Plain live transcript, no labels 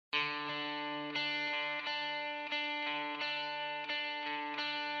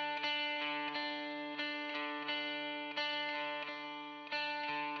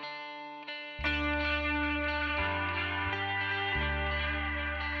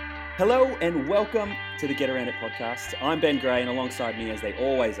Hello and welcome to the Get Around It podcast. I'm Ben Gray, and alongside me, as they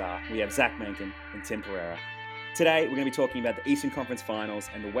always are, we have Zach Menken and Tim Pereira. Today, we're going to be talking about the Eastern Conference Finals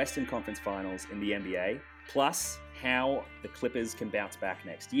and the Western Conference Finals in the NBA, plus how the Clippers can bounce back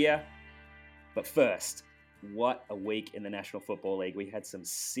next year. But first, what a week in the National Football League. We had some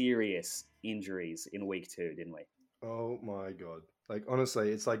serious injuries in week 2, didn't we? Oh my God. Like,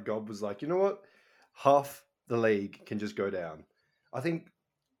 honestly, it's like God was like, you know what? Half the league can just go down. I think,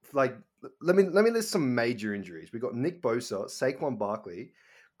 like, let me list some major injuries. We got Nick Bosa, Saquon Barkley,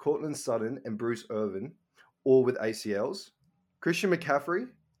 Cortland Sutton, and Bruce Irvin, all with ACLs. Christian McCaffrey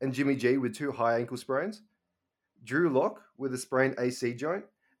and Jimmy G with 2 high ankle sprains. Drew Lock with a sprained AC joint.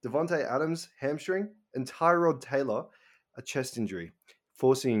 Devontae Adams, hamstring. And Tyrod Taylor, a chest injury,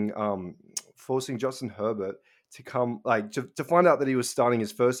 forcing Justin Herbert to come to find out that he was starting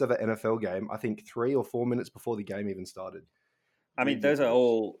his first ever NFL game, I think 3 or 4 minutes before the game even started. I mean, those are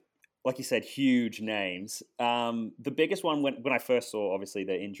all, like you said, huge names. The biggest one, when I first saw, obviously,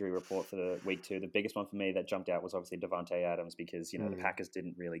 the injury report for the week 2, the biggest one for me that jumped out was obviously Devontae Adams because, the Packers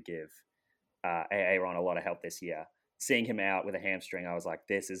didn't really give Aaron a lot of help this year. Seeing him out with a hamstring, I was like,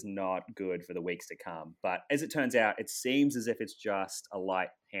 this is not good for the weeks to come. But as it turns out, it seems as if it's just a light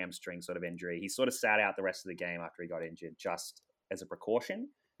hamstring sort of injury. He sort of sat out the rest of the game after he got injured just as a precaution.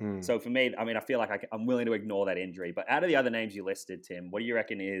 So for me, I mean, I feel like I'm willing to ignore that injury. But out of the other names you listed, Tim, what do you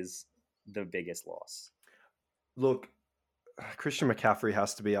reckon is the biggest loss? Look, Christian McCaffrey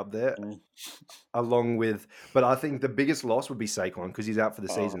has to be up there, along with. But I think the biggest loss would be Saquon because he's out for the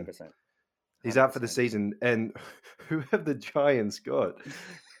season. 100%. He's out for the season, and who have the Giants got?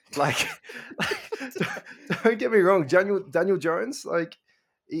 Like don't get me wrong, Daniel Jones, like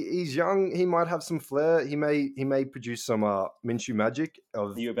he's young, he might have some flair, he may produce some Minshew magic.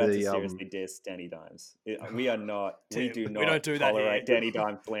 You're about to seriously diss Danny Dimes. We are not. We don't tolerate Danny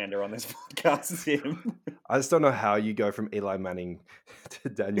Dimes slander on this podcast, Tim. I just don't know how you go from Eli Manning to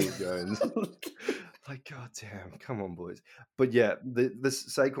Daniel Jones. Like, God damn, come on, boys. But yeah, this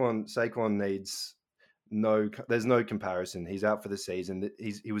Saquon needs there's no comparison. He's out for the season.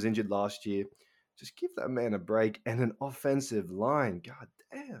 He was injured last year. Just give that man a break and an offensive line. God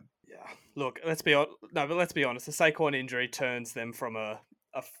damn. Yeah. Look, let's be honest. The Saquon injury turns them from a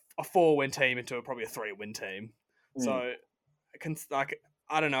 4-win team into probably a 3-win team. So,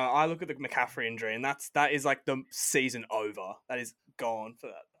 I don't know. I look at the McCaffrey injury, and that is like the season over. That is gone for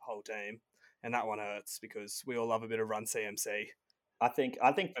that whole team, and that one hurts because we all love a bit of run CMC. I think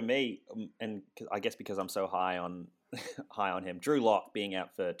for me, and I guess because I'm so high on him, Drew Lock being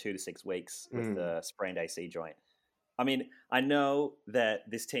out for 2 to 6 weeks with the sprained AC joint. I mean, I know that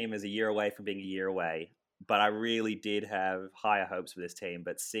this team is a year away from being a year away, but I really did have higher hopes for this team.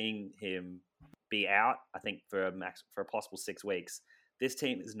 But seeing him be out, I think for a possible 6 weeks, this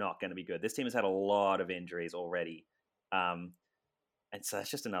team is not going to be good. This team has had a lot of injuries already, and so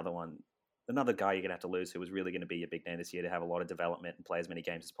that's just another one. Another guy you're going to have to lose who was really going to be a big name this year to have a lot of development and play as many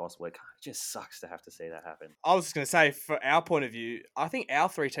games as possible. It just sucks to have to see that happen. I was just going to say, for our point of view, I think our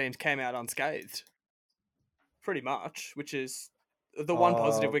 3 teams came out unscathed. Pretty much, which is the one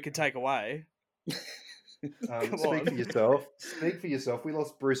positive we could take away. Speak for yourself. Speak for yourself. We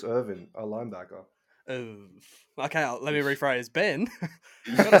lost Bruce Irvin, our linebacker. Okay, let me rephrase. Ben,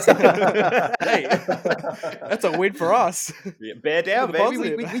 hey, that's a win for us. Yeah, bear down,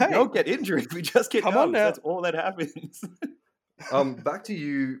 baby. We don't get injured. We just get on now. That's all that happens. Back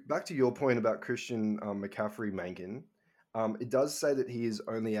to your point about Christian McCaffrey, Menken. It does say that he is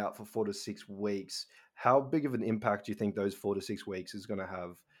only out for 4 to 6 weeks. How big of an impact do you think those 4 to 6 weeks is going to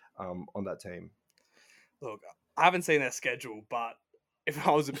have on that team? Look, I haven't seen their schedule, but if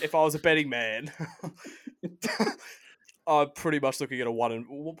I was a betting man, I'm pretty much looking at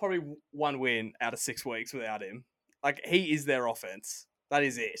probably 1 win out of 6 weeks without him. Like, he is their offense. That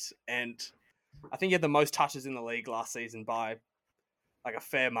is it. And I think he had the most touches in the league last season by like a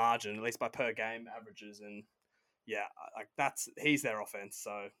fair margin, at least by per game averages. And yeah, like he's their offense.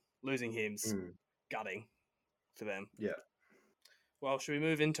 So losing him's gutting for them. Yeah. Well, should we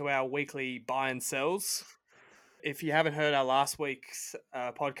move into our weekly buy and sells? If you haven't heard our last week's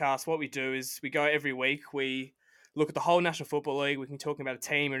podcast, what we do is we go every week. We look at the whole National Football League. We can talk about a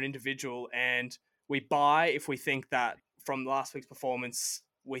team or an individual, and we buy if we think that from last week's performance,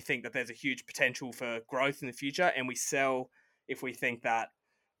 we think that there's a huge potential for growth in the future, and we sell if we think that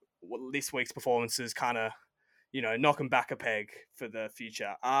this week's performances kind of, knock them back a peg for the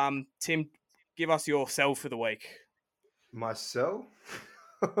future. Tim, give us your sell for the week. My sell?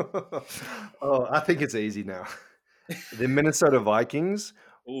 Oh, I think it's easy now. The Minnesota Vikings.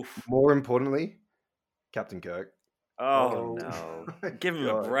 Oof. More importantly, Captain Kirk. Oh no! my Give him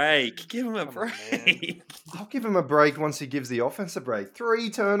a God. break. Give him a Come on, man. break. I'll give him a break once he gives the offense a break.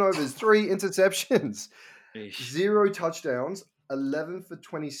 3 turnovers, 3 interceptions, Eesh. 0 touchdowns, 11 for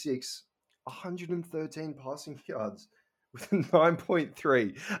 26, 113 passing yards with a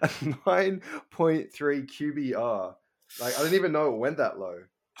 9.3, a 9.3 QBR. Like, I didn't even know it went that low.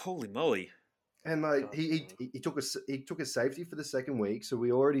 Holy moly! And like God, he took a safety for the second week, so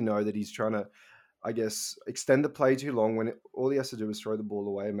we already know that he's trying to, I guess, extend the play too long when all he has to do is throw the ball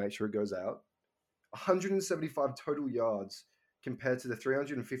away and make sure it goes out. 175 total yards compared to the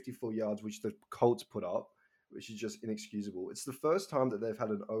 354 yards which the Colts put up, which is just inexcusable. It's the first time that they've had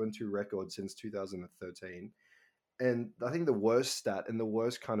an 0-2 record since 2013. And I think the worst stat and the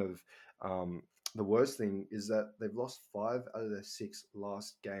worst kind of the worst thing is that they've lost 5 out of their 6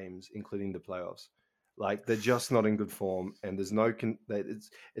 last games, including the playoffs. Like, they're just not in good form, and there's no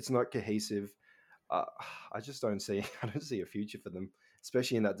it's not cohesive. I just don't see a future for them,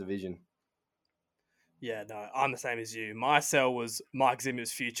 especially in that division. Yeah, no, I'm the same as you. My sell was Mike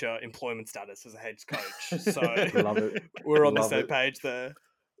Zimmer's future employment status as a head coach. So Love it. we're on the Love same it. page there.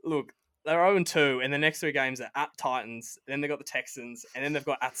 Look, they're 0-2, and the next 3 games are at Titans, then they've got the Texans, and then they've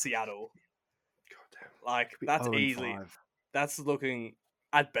got at Seattle. God damn. Like, Could be that's 0-5. easily, that's looking,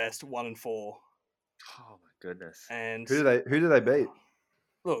 at best, 1-4. Oh my goodness! And Who do they beat?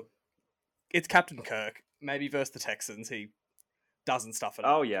 look, it's Captain Kirk. Maybe versus the Texans, he doesn't stuff it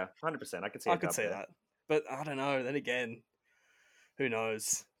up. Oh yeah, 100%. I could see. I could see that. But I don't know. Then again, who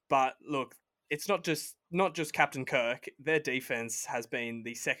knows? But look, it's not just Captain Kirk. Their defense has been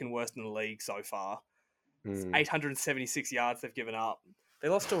the second worst in the league so far. It's 876 yards they've given up. They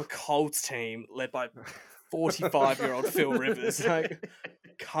lost to a Colts team led by 45-year-old Phil Rivers. Like,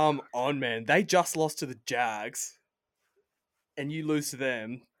 come on, man. They just lost to the Jags, and you lose to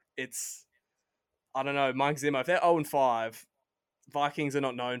them. It's, I don't know, Mike Zimmer. If they're 0-5, Vikings are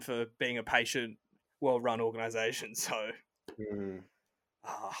not known for being a patient, well-run organization. So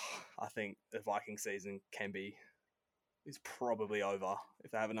I think the Viking season is probably over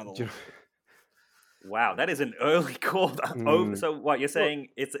if they have another one. Wow, that is an early call. So what you're saying?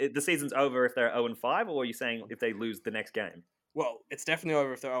 The season's over if they're 0-5, or are you saying if they lose the next game? Well, it's definitely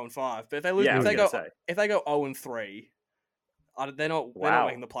over if they're 0-5. But if they lose, Yeah, if they go 0-3, they're not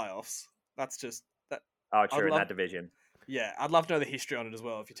making the playoffs. That's just that. Oh, true, in that division. Yeah, I'd love to know the history on it as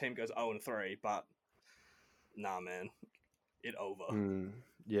well. If your team goes 0-3, but nah, man, it over.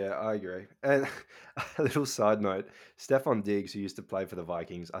 Yeah, I agree. And a little side note: Stephon Diggs, who used to play for the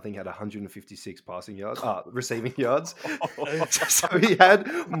Vikings, I think had 156 receiving yards. So he had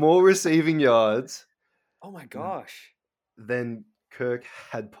more receiving yards. Oh my gosh! Than Kirk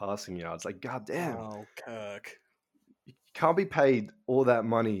had passing yards. Like, goddamn! Oh, Kirk, you can't be paid all that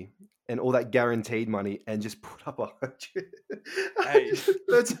money and all that guaranteed money and just put up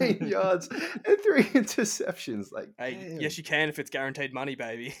 13 yards and 3 interceptions. Like, hey, yes, you can if it's guaranteed money,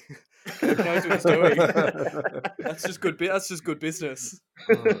 baby. Kirk knows what he's doing. That's just good. That's just good business.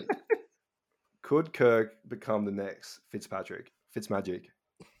 Could Kirk become the next Fitzmagic?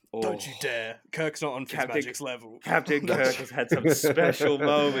 Don't you dare! Kirk's not on Fitzmagic's level. Captain Kirk has had some special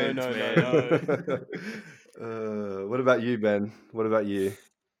moments, man. No. What about you, Ben? What about you?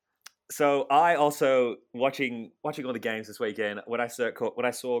 So I also watching all the games this weekend. When I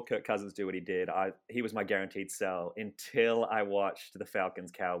saw Kirk Cousins do what he did, he was my guaranteed sell until I watched the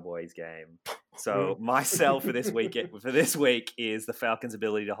Falcons Cowboys game. So my sell for this week is the Falcons'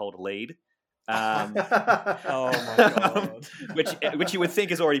 ability to hold a lead. Oh my god! which you would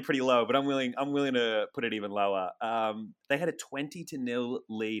think is already pretty low, but I'm willing to put it even lower. They had a 20-0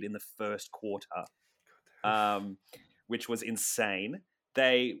 lead in the first quarter, which was insane.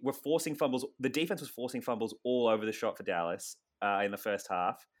 They were forcing fumbles. The defense was forcing fumbles all over the shop for Dallas in the first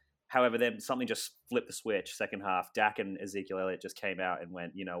half. However, then something just flipped the switch. Second half, Dak and Ezekiel Elliott just came out and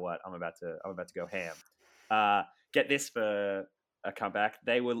went, you know what? I'm about to go ham. Get this for a comeback.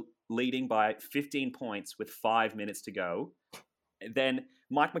 They were leading by 15 points with 5 minutes to go. Then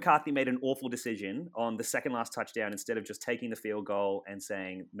Mike McCarthy made an awful decision on the second last touchdown. Instead of just taking the field goal and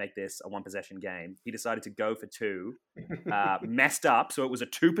saying, make this a 1-possession game, he decided to go for 2, messed up. So it was a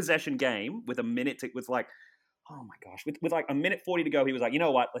 2-possession game with a minute with like a minute 40 to go. He was like, you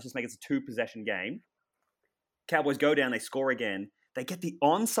know what? Let's just make it a 2-possession game. Cowboys go down. They score again. They get the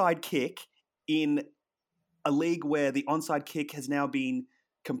onside kick in a league where the onside kick has now been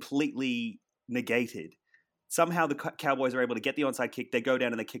completely negated. Somehow the Cowboys are able to get the onside kick. They go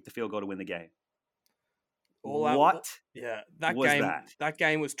down and they kick the field goal to win the game. That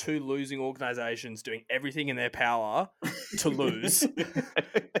game was 2 losing organizations doing everything in their power to lose.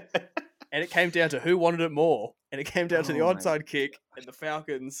 And it came down to who wanted it more. And it came down to the Oh, my onside kick, and the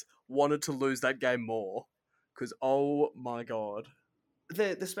Falcons wanted to lose that game more. Because, oh my God.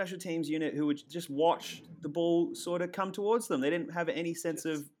 The special teams unit who would just watch the ball sort of come towards them. They didn't have any sense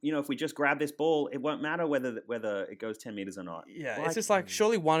of, if we just grab this ball, it won't matter whether it goes 10 meters or not. Yeah, it's just like,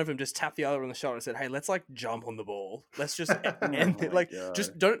 surely one of them just tapped the other on the shoulder and said, hey, let's like jump on the ball. Let's just end it. Like,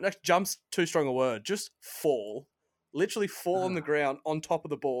 just don't, like, jump's too strong a word. Just fall. Literally fall on the ground on top of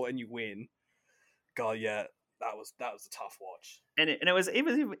the ball and you win. God, yeah. That was a tough watch, and it was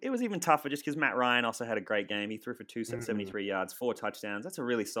even tougher just because Matt Ryan also had a great game. He threw for 273 yards, 4 touchdowns. That's a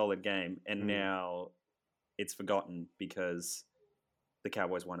really solid game, and now it's forgotten because the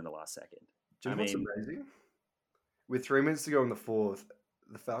Cowboys won in the last second. Do you know what's amazing? With 3 minutes to go in the fourth,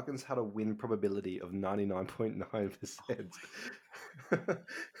 the Falcons had a win probability of 99.9%.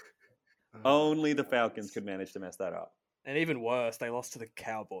 Only the Falcons could manage to mess that up. And even worse, they lost to the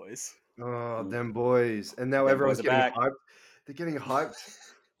Cowboys. Oh, them boys. And now everyone's getting hyped. They're getting hyped.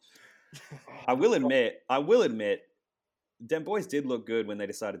 I will admit, them boys did look good when they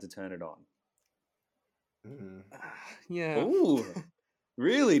decided to turn it on. Yeah. Ooh.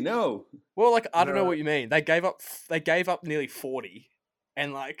 Really? No. Well, like, I don't know what you mean. They gave up nearly 40.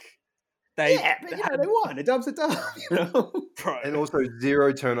 And like they won. A dub's a dub, Bro. And also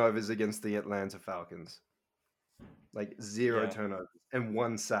 0 turnovers against the Atlanta Falcons. Like 0 turnovers and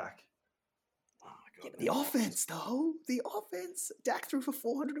 1 sack. Oh my God. The offense, though. The offense. Dak threw for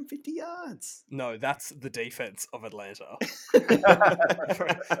 450 yards. No, that's the defense of Atlanta.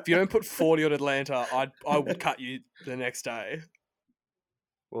 If you don't put 40 on Atlanta, I would cut you the next day.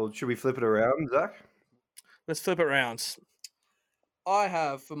 Well, should we flip it around, Zach? Let's flip it around. I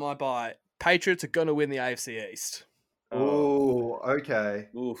have for my bye, Patriots are going to win the AFC East. Oh, okay.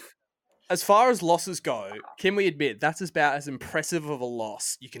 Oof. As far as losses go, can we admit that's about as impressive of a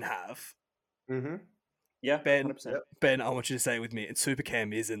loss you can have? Mm-hmm. Yeah, Ben, 100%. Ben, I want you to say it with me, and Super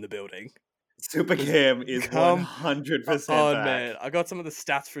Cam is in the building. Super Cam is 100% on, back. man. I got some of the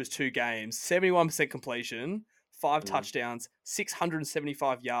stats for his 2 games. 71% completion, 5 touchdowns,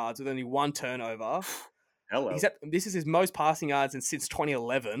 675 yards with only 1 turnover. Hello. This is his most passing yards since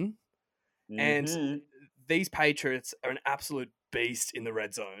 2011. And these Patriots are an absolute beast in the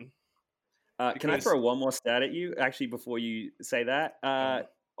red zone. Can I throw one more stat at you, actually, before you say that?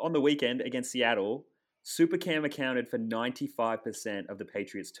 On the weekend against Seattle, Super Cam accounted for 95% of the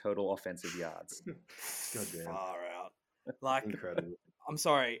Patriots' total offensive yards. Goddamn. Far out. Like, incredible. I'm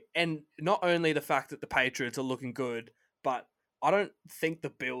sorry. And not only the fact that the Patriots are looking good, but I don't think the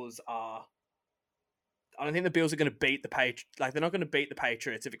Bills are going to beat the Patriots. Like, they're not going to beat the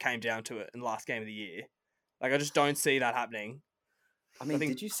Patriots if it came down to it in the last game of the year. Like, I just don't see that happening. I mean,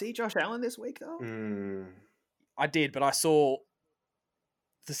 did you see Josh Allen this week, though? I did, but I saw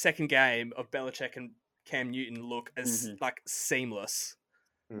the second game of Belichick and Cam Newton look as like seamless,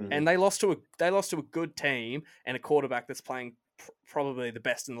 and they lost to a good team and a quarterback that's playing probably the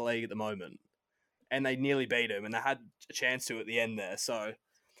best in the league at the moment, and they nearly beat him, and they had a chance to at the end there. So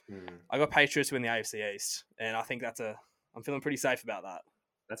I got Patriots to win the AFC East, and I think I'm feeling pretty safe about that.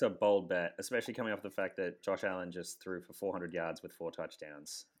 That's a bold bet, especially coming off the fact that Josh Allen just threw for 400 yards with 4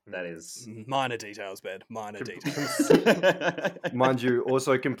 touchdowns. That is... Minor details, Ben. Minor details. Mind you,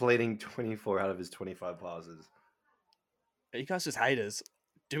 also completing 24 out of his 25 passes. Are you guys just haters?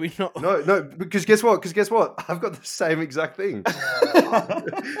 Do we not? No, because guess what? I've got the same exact thing.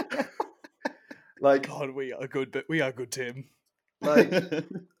 Like, God, we are good, but we are good, Tim. Like...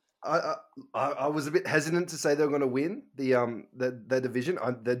 I was a bit hesitant to say they're going to win the division.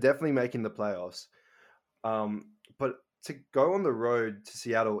 They're definitely making the playoffs. But to go on the road to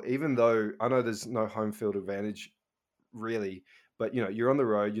Seattle, even though I know there's no home field advantage really, but you're on the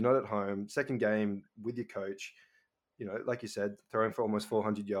road, you're not at home. Second game with your coach, like you said, throwing for almost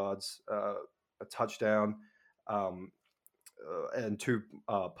 400 yards, a touchdown, and 2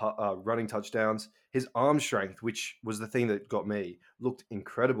 running touchdowns. His arm strength, which was the thing that got me, looked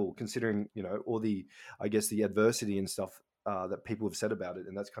incredible considering, all the adversity and stuff that people have said about it.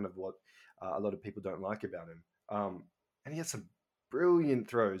 And that's kind of what a lot of people don't like about him. And he had some brilliant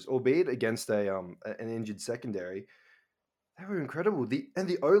throws, albeit against an injured secondary. They were incredible.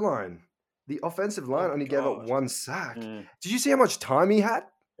 The O-line, the offensive line only gave up 1 sack. Did you see how much time he had?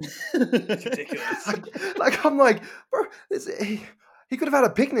 It's ridiculous. Like I'm like, bro, he could have had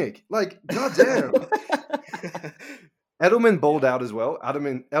a picnic. Like, goddamn. Edelman balled out as well.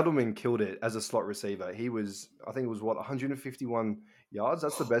 Edelman killed it as a slot receiver. He was, I think it was 151 yards.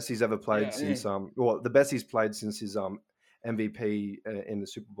 That's the best he's ever played since the best he's played since his MVP in the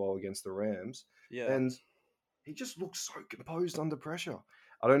Super Bowl against the Rams. Yeah. And he just looked so composed under pressure.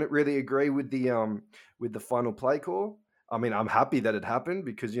 I don't really agree with the final play call. I mean, I'm happy that it happened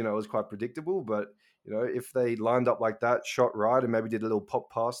because it was quite predictable. But if they lined up like that, shot right, and maybe did a little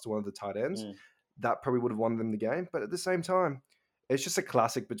pop pass to one of the tight ends, that probably would have won them the game. But at the same time, it's just a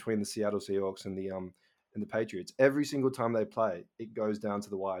classic between the Seattle Seahawks and the Patriots. Every single time they play, it goes down to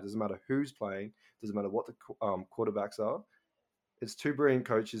the wire. It doesn't matter who's playing. Doesn't matter what the quarterbacks are. It's two brilliant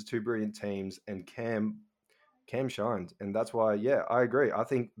coaches, two brilliant teams, and Cam shined. And that's why, yeah, I agree. I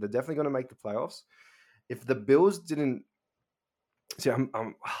think they're definitely going to make the playoffs. If the Bills didn't... See,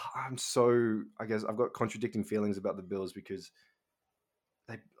 I'm so... I guess I've got contradicting feelings about the Bills because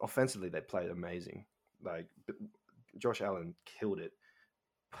offensively, they played amazing. Like, Josh Allen killed it.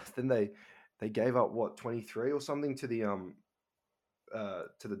 But then they gave up, 23 or something to the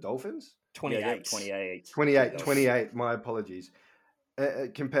Dolphins? 28. 28. My apologies.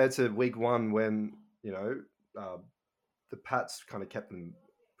 Compared to week one when, the Pats kind of kept them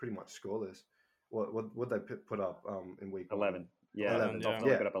pretty much scoreless. What they put up in week 11? One? Yeah, 11. The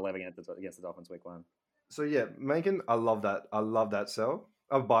Dolphins put up 11 against the Dolphins week one. So yeah, Macon, I love that. I love that sell.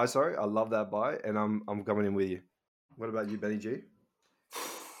 Buy, sorry. I love that buy, and I'm coming in with you. What about you, Benny G?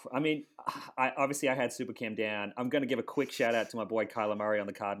 I mean, I had Super Cam down. I'm going to give a quick shout out to my boy Kyler Murray on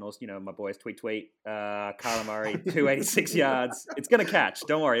the Cardinals. My boys tweet. Kyler Murray, 286 yards. It's going to catch.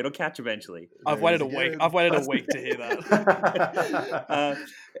 Don't worry, it'll catch eventually. I've waited a week. I've waited a week to hear that.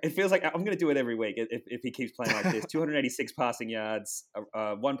 It feels like I'm going to do it every week if he keeps playing like this. 286 passing yards,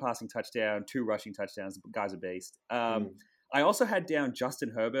 1 passing touchdown, 2 rushing touchdowns. The guy's a beast. I also had down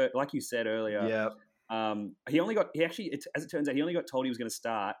Justin Herbert, like you said earlier. Yeah. As it turns out, he only got told he was going to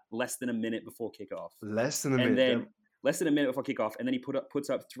start less than a minute before kickoff. Less than a minute. And then less than a minute before kickoff, and then he puts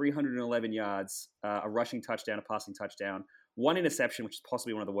up 311 yards, a rushing touchdown, a passing touchdown, 1 interception, which is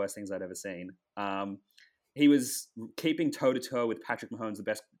possibly one of the worst things I'd ever seen. He was keeping toe-to-toe with Patrick Mahomes, the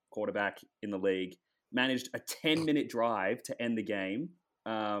best quarterback in the league, managed a 10-minute drive to end the game,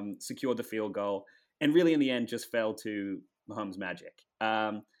 secured the field goal, and really in the end just fell to Mahomes' magic.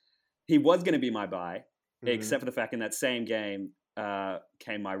 He was going to be my buy, except for the fact in that same game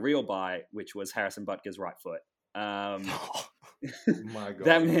came my real buy, which was Harrison Butker's right foot. My God.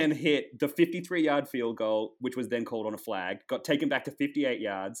 That man hit the 53-yard field goal, which was then called on a flag, got taken back to 58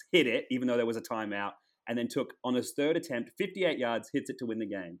 yards, hit it, even though there was a timeout, and then took, on his third attempt, 58 yards, hits it to win the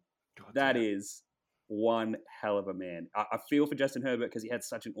game. That is one hell of a man. I feel for Justin Herbert because he had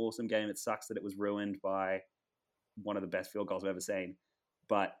such an awesome game. It sucks that it was ruined by one of the best field goals I've ever seen.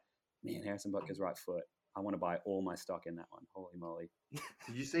 But, man, Harrison Butker's right foot. I want to buy all my stock in that one. Holy moly!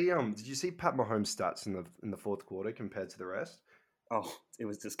 Did you see Pat Mahomes' stats in the fourth quarter compared to the rest? Oh, it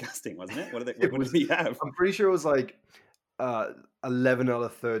was disgusting, wasn't it? What did he have? I'm pretty sure it was like 11 out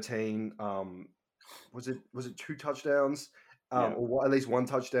of 13. Was it 2 touchdowns? Or at least 1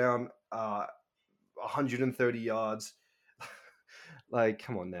 touchdown? 130 yards. Like,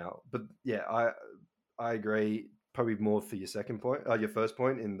 come on now. But yeah, I agree. Probably more for your first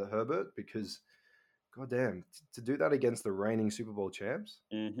point in the Herbert, because goddamn, to do that against the reigning Super Bowl champs.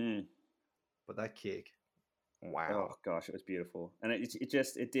 Mm-hmm. But that kick, wow! Oh gosh, it was beautiful, and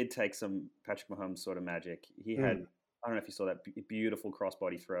it did take some Patrick Mahomes sort of magic. He had, I don't know if you saw that beautiful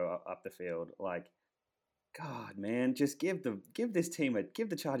crossbody throw up the field. Like, God, man, just give the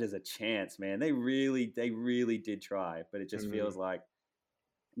Chargers a chance, man. They really did try, but it just feels like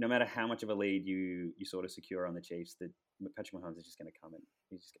no matter how much of a lead you sort of secure on the Chiefs, that Patrick Mahomes is just going to come in.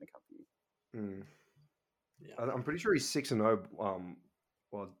 He's just going to come for you. Yeah. I'm pretty sure he's 6-0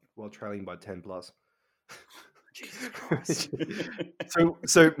 while trailing by 10 plus. Jesus Christ.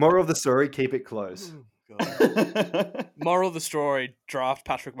 so moral of the story, keep it close. Moral of the story, draft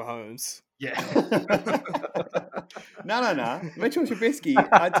Patrick Mahomes. Yeah. No. Mitchell Trubisky.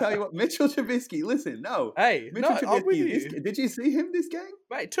 I tell you what, Mitchell Trubisky. Listen, no. Hey, Mitchell Trubisky. Did you see him this game?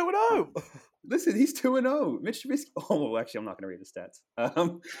 Mate, 2-0. Listen, he's 2-0. Mitch Trubisky. Oh, actually, I'm not going to read the stats.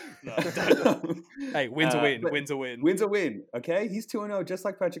 Hey, win's a win. Win's a win. Win's a win. Okay, he's 2-0, just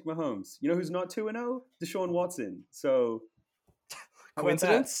like Patrick Mahomes. You know who's not 2-0? Deshaun Watson. So,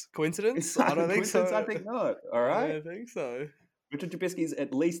 coincidence? I don't think so. I think not. All right. I don't think so. Mitchell Trubisky is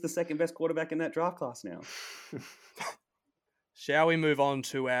at least the second best quarterback in that draft class now. Shall we move on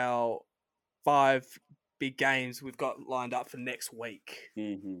to our 5 big games we've got lined up for next week?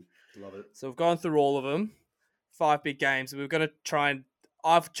 Mm-hmm. Love it. So we've gone through all of them. 5 big games. We're going to try and...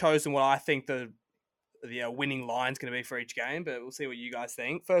 I've chosen what I think the winning line's going to be for each game, but we'll see what you guys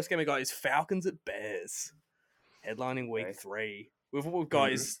think. First game we got is Falcons at Bears, headlining week 3. What we've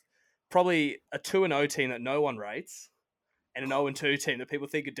got is probably a 2-0 team that no one rates, and an 0-2 team that people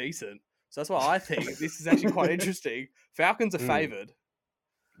think are decent. So that's what I think. This is actually quite interesting. Falcons are favoured.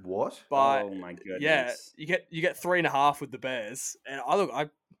 What? But Oh my goodness. yeah, you get 3.5 with the Bears, and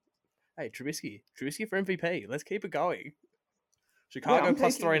hey, Trubisky for MVP. Let's keep it going. Chicago I'm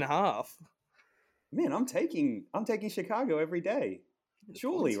plus taking- 3.5. Man, I'm taking Chicago every day.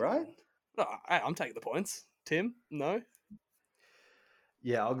 Surely, Points. right? No, I'm taking the points. Tim, no.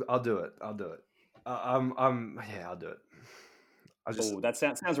 Yeah, I'll do it. I'll do it. I'll do it. I just Oh, that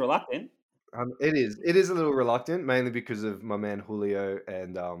sounds reluctant. it is a little reluctant, mainly because of my man Julio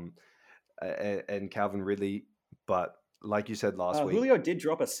and Calvin Ridley. But like you said last week, Julio did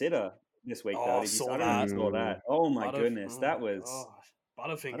drop a sitter this week, though. Oh, I don't know if you saw that. Oh my goodness, that was.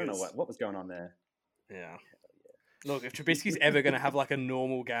 Butterfingers. I don't know what was going on there. Yeah. Look, if Trubisky's ever going to have like a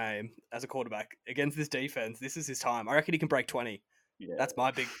normal game as a quarterback against this defense, this is his time. I reckon he can break 20. Yeah. That's my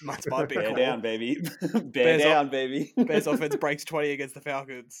big Bear call. down, baby. Bear Bears down, baby. Bears offense breaks 20 against the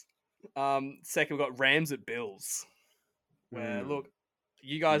Falcons. Second, we've got Rams at Bills. Where, look,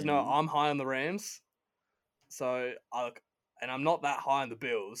 you guys know I'm high on the Rams. So, and I'm not that high on the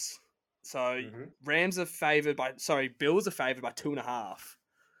Bills. So, Bills are favored by 2.5.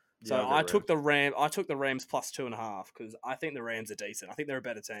 So Yeah, I took the Rams plus 2.5 because I think the Rams are decent. I think they're a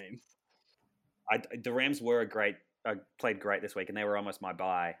better team. The Rams were played great this week, and they were almost my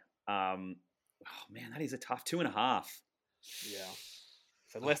buy. Oh man, that is a tough 2.5. Yeah.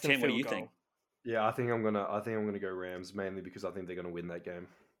 So less than Tim, what do you field goal. think? Yeah, I think I'm gonna go Rams, mainly because I think they're gonna win that game.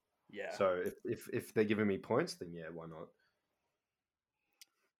 Yeah. So if they're giving me points, then yeah, why not?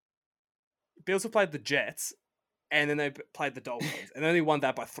 Bills have played the Jets, and then they played the Dolphins, and they only won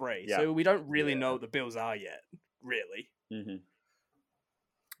that by 3. Yeah. So we don't really know what the Bills are yet, really. Mm-hmm.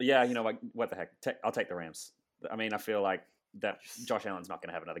 Yeah, you know what the heck? I'll take the Rams. I mean, I feel like that Josh Allen's not going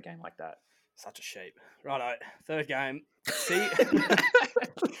to have another game like that. Such a sheep. Righto, third game.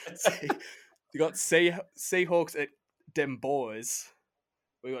 You got Seahawks at Dem Boys.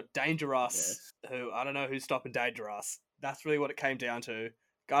 We got Dangerous, who I don't know who's stopping Dangerous. That's really what it came down to.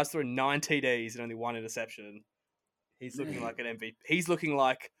 Guys threw 9 TDs and only 1 interception. He's looking like an MVP. He's looking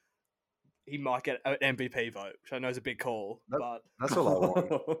like he might get an MVP vote, which I know is a big call. But That's all I want.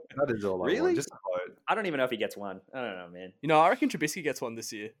 That is all I Really? want. Just a vote. I don't even know if he gets one. I don't know, man. you know, I reckon Trubisky gets one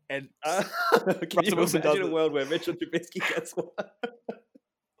this year. And Can you Wilson imagine a doesn't. world where Mitchell Trubisky gets one?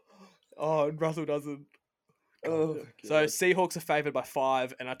 Oh, and Russell doesn't. Oh, So Seahawks are favored by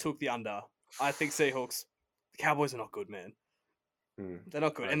 5, and I took the under. I think Seahawks. The Cowboys are not good, man. They're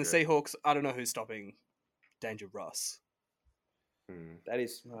not good. I And the agree. Seahawks, I don't know who's stopping Danger Russ. that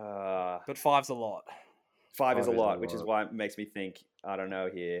is But 5's a lot. 5 is a lot, which is why it makes me think. I don't know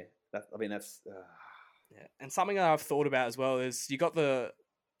here. That's. Yeah. And something that I've thought about as well is you got the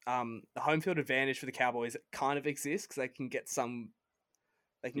home field advantage for the Cowboys that kind of exists because they can get some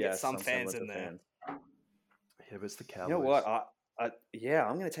fans in there. Yeah, but it's the Cowboys. You know what? I'm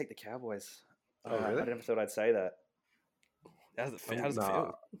going to take the Cowboys. Oh, really? I never thought I'd say that. How does it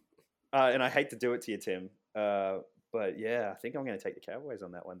feel? And I hate to do it to you, Tim. But yeah, I think I'm going to take the Cowboys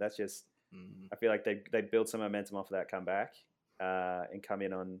on that one. That's just, I feel like they built some momentum off of that comeback and come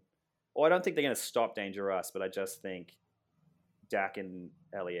in on. Well, I don't think they're going to stop Danger Russ, but I just think Dak and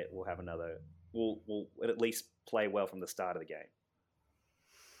Elliott will have will at least play well from the start of the game.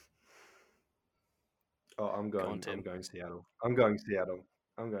 Oh, I'm Go on, going Tim. Seattle. I'm going Seattle.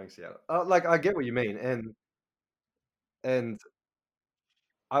 Like I get what you mean, and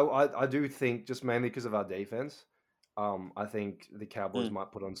I do think just mainly because of our defense, I think the Cowboys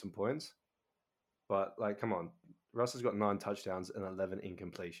might put on some points. But like, come on, Russ has got 9 touchdowns and 11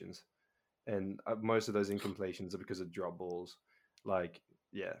 incompletions, and most of those incompletions are because of drop balls. Like,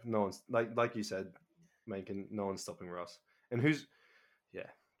 yeah, no one's like you said, no one's stopping Russ. And who's, yeah,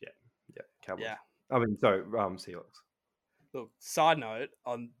 Cowboys. Yeah. I mean, sorry, Seahawks. Look, side note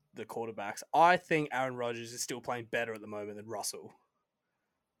on the quarterbacks, I think Aaron Rodgers is still playing better at the moment than Russell.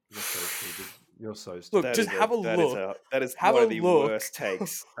 You're so stupid. Look, just have a look. That is Have one a of the look. worst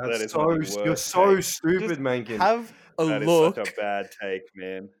takes. That's That is so, one of the worst you're so takes. stupid, Just Mankin. Have a That look. is such a bad take,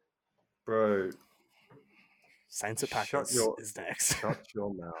 man. Bro, Saints at Shut Packers your- is next. shut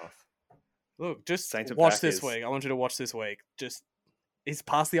your mouth. Look, just Saints and watch this Packers. week. I want you to watch this week. Just, he's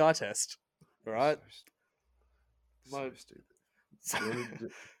passed the eye test. All right? So Like- stupid.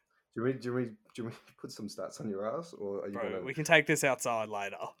 Do you want me to put some stats on your ass, or are you Bro, gonna? we can take this outside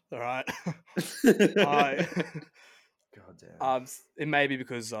later. All right? God damn. It may be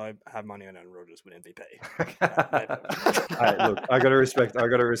because I have money on Aaron Rodgers with MVP. Alright, look, I gotta respect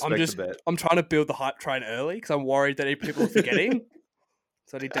the bet. I'm trying to build the hype train early because I'm worried that people are forgetting.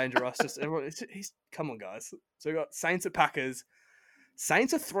 So I need Dangerous. Just everyone, he's come on, guys. So we got Saints at Packers.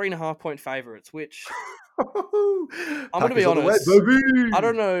 Saints are 3.5-point favorites, which I'm gonna be honest. I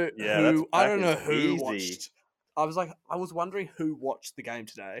don't know who. I don't know who watched. I was wondering who watched the game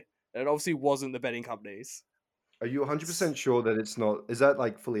today. And it obviously wasn't the betting companies. Are you 100% sure that it's not? Is that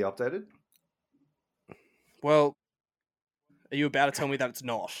like fully updated? Well, are you about to tell me that it's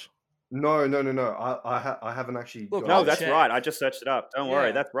not? No. I haven't actually. Look, No, I'll that's check. right. I just searched it up. Don't worry,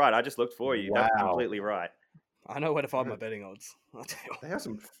 Yeah. that's right. I just looked for you. That's Wow. completely right. I know where to find my betting odds. I'll tell you. They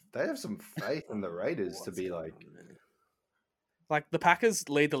have some faith in the Raiders to be like. Like the Packers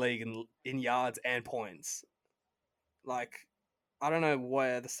lead the league in yards and points. Like, I don't know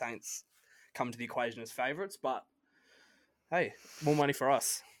where the Saints come to the equation as favourites, but hey, more money for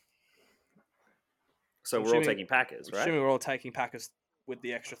us. So I'm we're all assuming- taking Packers, right? Assuming we're all taking Packers with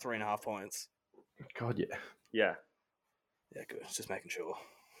the extra 3.5 points. God, yeah. Yeah. Yeah, good. Just making sure.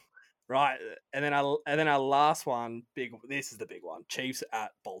 Right, and then our last one, this is the big one. Chiefs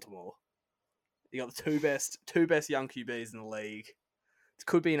at Baltimore. You got the two best young QBs in the league. It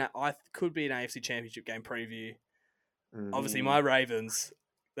could be an AFC Championship game preview. Obviously, my Ravens,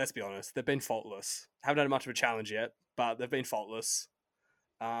 let's be honest, they've been faultless. Haven't had much of a challenge yet, but they've been faultless.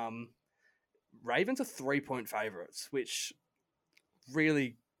 Ravens are 3-point favorites, which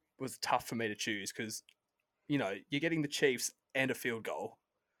really was tough for me to choose because, you're getting the Chiefs and a field goal.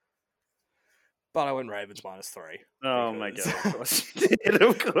 But I went Ravens -3. Oh my god! Of course you did.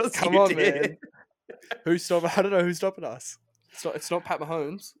 Of course Come you on, did. man. I don't know who's stopping us. It's not Pat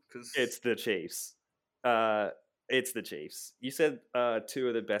Mahomes because It's the Chiefs. It's the Chiefs. You said two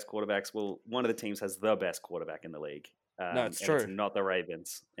of the best quarterbacks. Well, one of the teams has the best quarterback in the league. No, it's and true. It's not the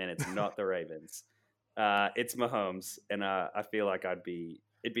Ravens, and it's not the Ravens. It's Mahomes, and I feel like it'd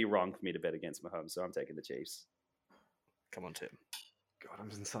be wrong for me to bet against Mahomes, so I'm taking the Chiefs. Come on, Tim. God,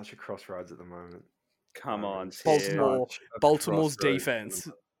 I'm in such a crossroads at the moment. Come on, Baltimore. Such a Baltimore's crossroads at the defense.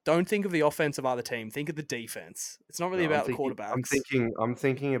 moment. Don't think of the offense of either team. Think of the defense. It's not really No, about the quarterbacks. I'm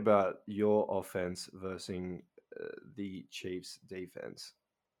thinking about your offense versus the Chiefs' defense.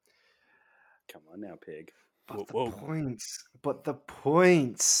 Come on now, pig. But Whoa. the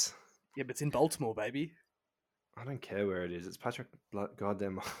points. Yeah, but it's in Baltimore, baby. I don't care where it is. It's Patrick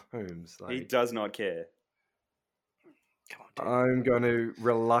goddamn Mahomes. He Like, does not care. Come on, Tim. I'm going to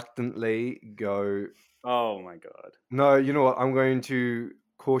reluctantly go. Oh my god! No, you know what? I'm going to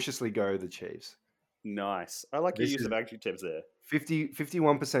cautiously go the Chiefs. Nice. I like your This use is- of actual tips there.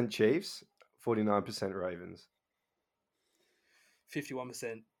 51% Chiefs, 49% Ravens.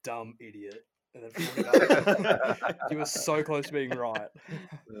 51% dumb idiot. And then 49. You were so close to being right.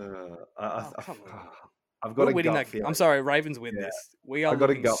 I've got We're a winning gut that. feeling. I'm sorry, Ravens win Yeah. this. We are I got a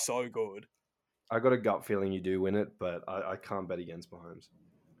looking gut- so good. I got a gut feeling you do win it, but I can't bet against Mahomes.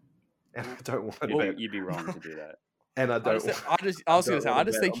 And I don't want to bet. You'd be wrong to do that. And I I don't. was going to say, I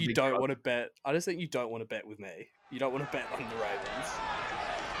just think you don't want to bet. I just think you don't want to bet with me. You don't want to bet on the Ravens.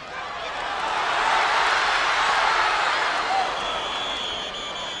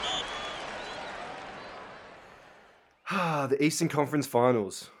 The Eastern Conference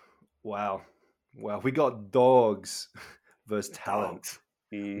Finals. Wow. We got dogs versus talent.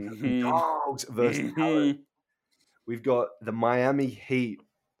 Mhm. Dogs versus talent. We've got the Miami Heat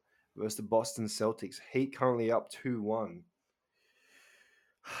versus the Boston Celtics. Heat currently up 2-1.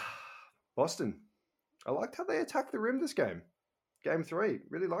 Boston. I liked how they attacked the rim this game. Game 3.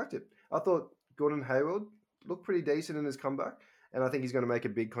 Really liked it. I thought Gordon Hayward looked pretty decent in his comeback, and I think he's going to make a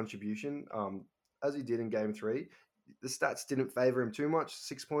big contribution, as he did in Game 3. The stats didn't favor him too much.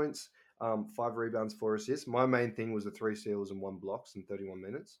 6 points, 5 rebounds, 4 assists. My main thing was the 3 steals and 1 blocks in 31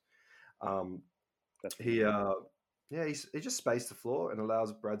 minutes. He just spaced the floor and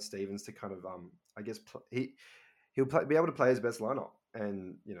allows Brad Stevens to kind of, he'll be able to play his best lineup.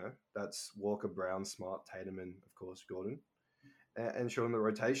 And, that's Walker, Brown, Smart, Tatum, and, of course, Gordon. And short the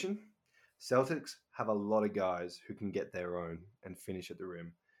rotation, Celtics have a lot of guys who can get their own and finish at the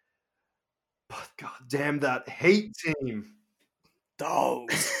rim. But goddamn that Heat team.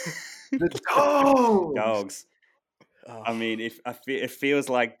 Dogs. The dogs. Dogs. I mean, it feels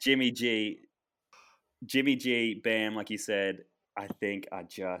like Jimmy G, Bam, like you said, I think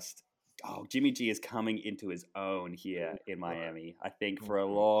Jimmy G is coming into his own here in Miami. I think for a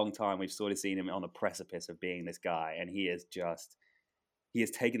long time we've sort of seen him on the precipice of being this guy, and he has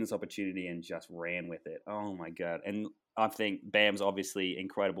taken this opportunity and just ran with it. Oh my god! And I think Bam's obviously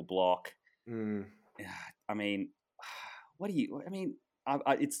incredible block. I mean,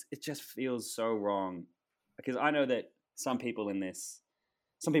 it just feels so wrong because I know that some people on this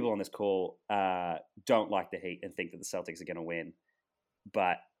call don't like the Heat and think that the Celtics are going to win,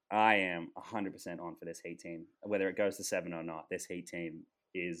 but I am 100% on for this Heat team. Whether it goes to 7 or not, this Heat team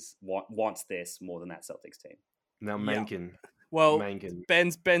wants this more than that Celtics team. Now, Yeah. Mankin. Well, Mankin.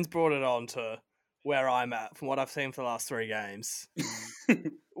 Ben's brought it on to where I'm at from what I've seen for the last 3 games,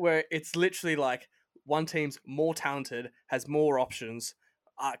 where it's literally like one team's more talented, has more options.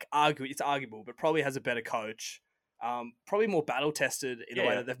 It's arguable, but probably has a better coach. Probably more battle tested in the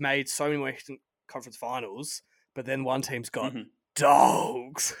way that they've made so many Western Conference Finals, but then one team's got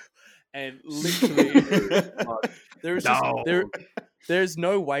dogs, and literally there's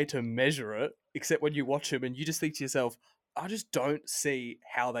no way to measure it except when you watch them and you just think to yourself, I just don't see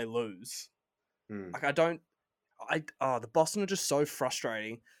how they lose. Like the Boston are just so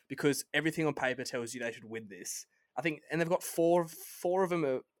frustrating because everything on paper tells you they should win this. I think, and they've got four of them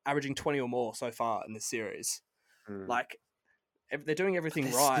are averaging 20 or more so far in this series. Like, they're doing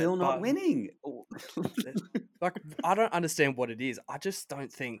everything right. Still not winning. Like, I don't understand what it is. I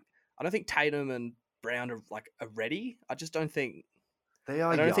don't think Tatum and Brown are ready. I just don't think they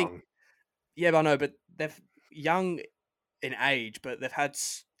are young. Yeah, but I know, but they're young in age, but they've had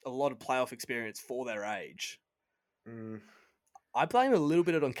a lot of playoff experience for their age. I blame a little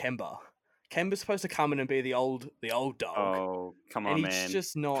bit on Kemba. Kemba's supposed to come in and be the old dog. Oh, come on, and man! He's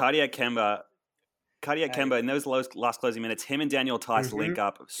just not. Cardiac Kemba in those last closing minutes, him and Daniel Tice link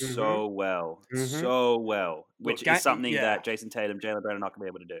up so well, which is something that Jason Tatum, Jaylen Brown are not going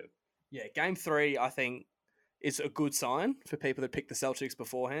to be able to do. Yeah, Game 3, I think, is a good sign for people that picked the Celtics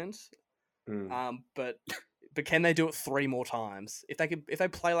beforehand. But can they do it 3 more times? If they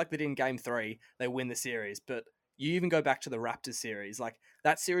play like they did in Game 3, they win the series. But you even go back to the Raptors series, like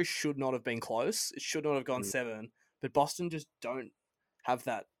that series should not have been close. It should not have gone 7. But Boston just don't have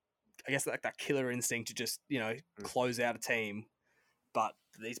that. I guess that killer instinct to just close out a team. But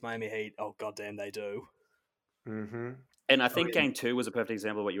these Miami Heat, oh goddamn, they do. And I think Game 2 was a perfect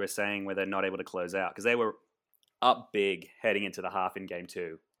example of what you were saying, where they're not able to close out because they were up big heading into the half in Game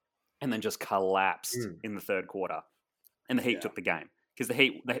 2, and then just collapsed in the third quarter, and the Heat took the game because the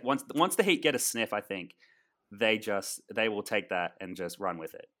Heat once the Heat get a sniff, I think they will take that and just run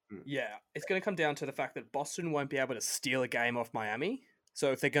with it. Yeah, it's going to come down to the fact that Boston won't be able to steal a game off Miami.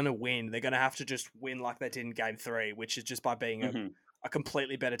 So if they're going to win, they're going to have to just win like they did in Game 3, which is just by being a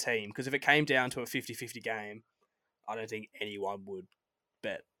completely better team. Because if it came down to a 50-50 game, I don't think anyone would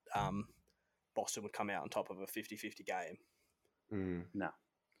bet Boston would come out on top of a 50-50 game. No.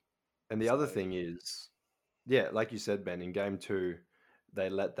 And the other thing is, like you said, Ben, in Game 2, they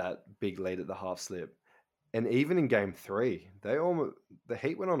let that big lead at the half slip. And even in Game 3, the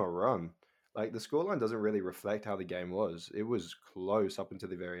Heat went on a run. Like, the scoreline doesn't really reflect how the game was. It was close up until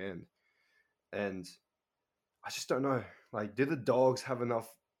the very end. And I just don't know. Like, did the Dogs have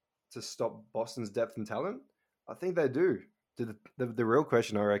enough to stop Boston's depth and talent? I think they do. The real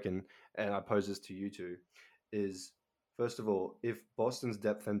question, I reckon, and I pose this to you two, is, first of all, if Boston's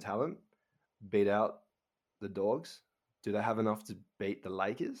depth and talent beat out the Dogs, do they have enough to beat the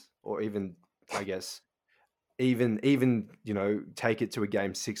Lakers? Or even, I guess, even take it to a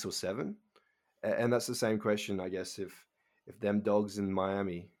game 6 or 7? And that's the same question, I guess, if them Dogs in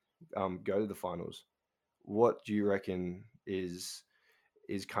Miami go to the finals. What do you reckon is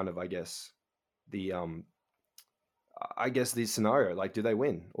kind of, I guess, the scenario? Like, do they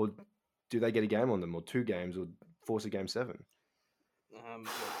win, or do they get a game on them, or 2 games, or force a game 7?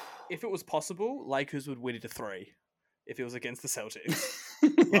 If it was possible, Lakers would win it to 3. If it was against the Celtics,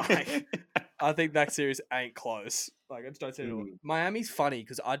 I think that series ain't close. Like, I just don't see it all. Miami's funny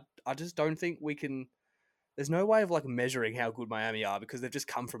because I just don't think we can. There's no way of measuring how good Miami are because they've just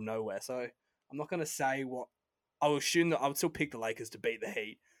come from nowhere. So I'm not going to say what. I would assume that I would still pick the Lakers to beat the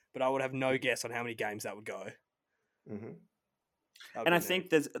Heat, but I would have no guess on how many games that would go. And I think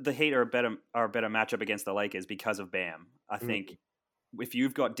the Heat are a better matchup against the Lakers because of Bam. I think if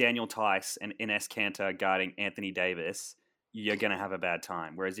you've got Daniel Tice and Enes Kanter guarding Anthony Davis, you're going to have a bad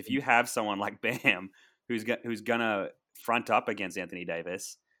time. Whereas if you have someone like Bam who's going to front up against Anthony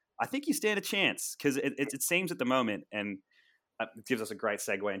Davis, I think you stand a chance because it seems at the moment, and it gives us a great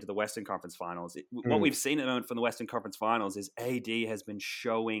segue into the Western Conference Finals. What we've seen at the moment from the Western Conference Finals is AD has been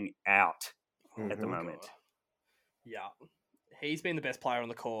showing out at the moment. Yeah. He's been the best player on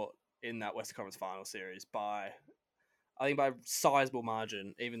the court in that Western Conference Finals series by sizable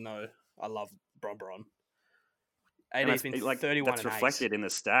margin, even though I love Bron. AD's been 31 that's and reflected 8. in the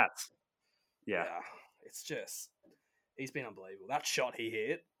stats. Yeah. It's just, he's been unbelievable. That shot he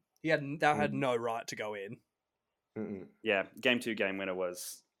hit, that had no right to go in. Yeah, Game 2 game winner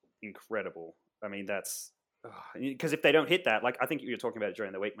was incredible. I mean, that's because if they don't hit that, like I think you were talking about it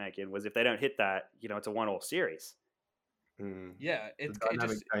during the week, Mackin, was if they don't hit that, it's a 1-all series. Yeah, The it dynamic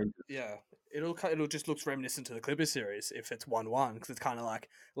just changes. yeah. It'll just looks reminiscent to the Clippers series if it's 1-1 because it's kind of like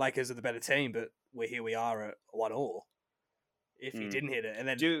Lakers are the better team, but we are at 1-1. If he didn't hit it, and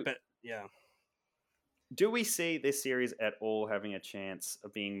then Do but yeah, do we see this series at all having a chance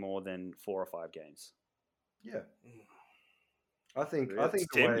of being more than 4 or 5 games? Yeah. I think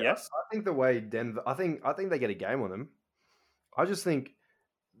Tim, yes. I think the way Denver I think they get a game on them. I just think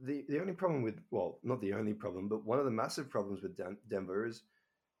the only problem with not the only problem, but one of the massive problems with Denver is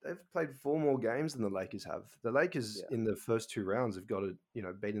they've played 4 more games than the Lakers have. The Lakers in the first 2 rounds have got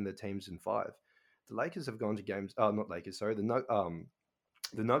beaten their teams in 5. The Lakers have gone to games. Not Lakers. Sorry, the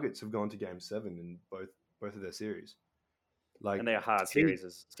Nuggets have gone to Game 7 in both of their series. Like, and they are hard series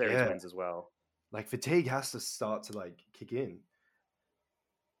wins as well. Like fatigue has to start to like kick in.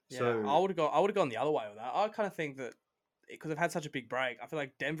 yeah. So I would have gone the other way with that. I kind of think that because they've had such a big break, I feel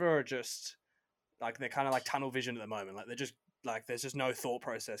like Denver are just like they're kind of like tunnel vision at the moment. Like they're just like there's just no thought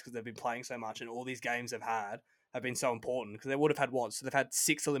process because they've been playing so much, and all these games they've had have been so important because they would have had what? So they've had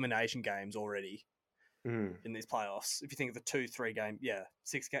 6 elimination games already in these playoffs. If you think of the 2-3 game,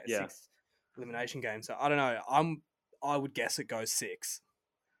 6 elimination games. So I don't know. I would guess it goes 6.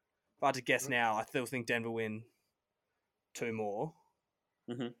 If I had to guess now, I still think Denver win 2 more,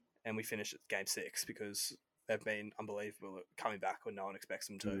 and we finish at Game 6 because they've been unbelievable at coming back when no one expects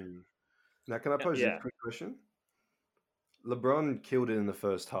them to. Now, can I pose you a quick question? LeBron killed it in the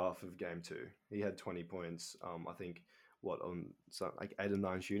first half of Game 2. He had 20 points. I think on like 8 or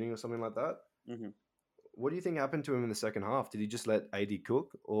 9 shooting or something like that. What do you think happened to him in the second half? Did he just let AD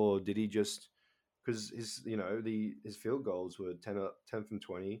cook, or did he just because his field goals were 10 from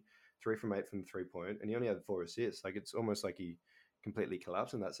 20, 3 from 8 from 3-point, and he only had 4 assists. Like it's almost like he completely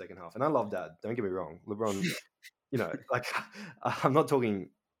collapsed in that second half. And I love that. Don't get me wrong, LeBron. Like I'm not talking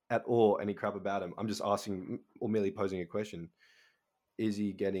at all any crap about him. I'm just asking or merely posing a question. Is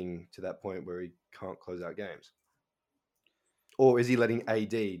he getting to that point where he can't close out games? Or is he letting AD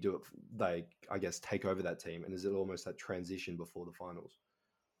do it, like, I guess, take over that team? And is it almost that transition before the finals?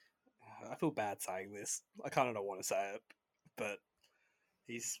 I feel bad saying this. I kind of don't want to say it, but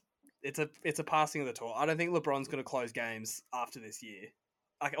it's a passing of the torch. I don't think LeBron's going to close games after this year.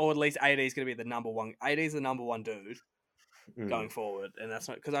 Like, or at least AD is going to be the number one. AD is the number one dude going forward, and that's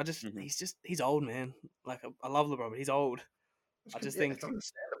not because he's old, man. Like I love LeBron, but he's old. I just think it's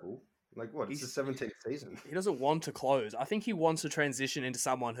understandable. Like what? It's the 17th season. He doesn't want to close. I think he wants to transition into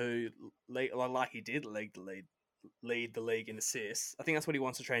someone who, like he did, lead the league in assists. I think that's what he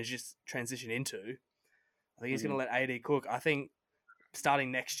wants to transition into. I think he's going to let AD cook. I think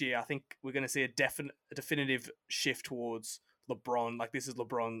starting next year, I think we're going to see a definitive shift towards LeBron. Like this is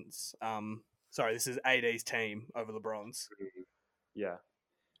LeBron's. This is AD's team over LeBron's. Yeah.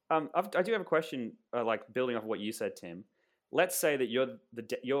 I do have a question. Like building off what you said, Tim. Let's say that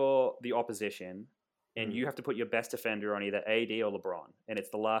you're the opposition, and you have to put your best defender on either AD or LeBron, and it's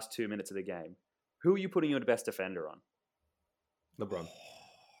the last 2 minutes of the game. Who are you putting your best defender on? LeBron.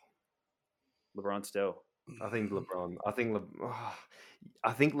 LeBron still. I think LeBron. I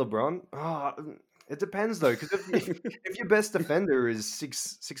think LeBron. It depends though, because if your best defender is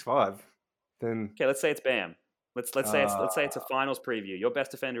 6'5", then okay, let's say it's Bam. Let's say it's a finals preview. Your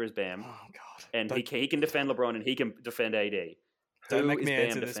best defender is Bam. Oh God! And he can defend LeBron and he can defend AD. Don't Who make is me Bam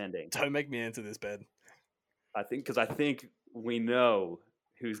answer defending? this. Don't make me answer this, Ben. I think we know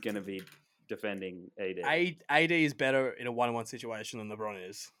who's going to be defending AD. AD is better in a 1-on-1 situation than LeBron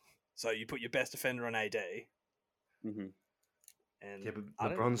is. So you put your best defender on AD. Mm-hmm. And yeah, but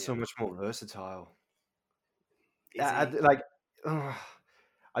LeBron's so much more versatile. I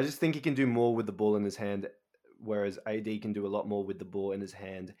just think he can do more with the ball in his hand, whereas AD can do a lot more with the ball in his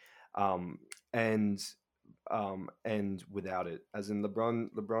hand, and without it. As in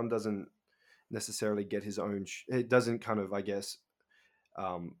LeBron doesn't necessarily get his own. It doesn't kind of, I guess,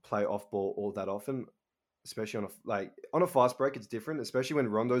 play off ball all that often. Especially on a fast break, it's different. Especially when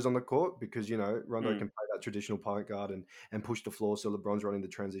Rondo's on the court, because Rondo can play that traditional point guard and push the floor. So LeBron's running the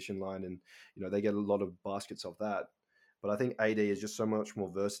transition line, and they get a lot of baskets off that. But I think AD is just so much more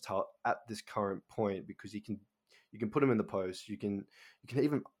versatile at this current point because you can put him in the post. You can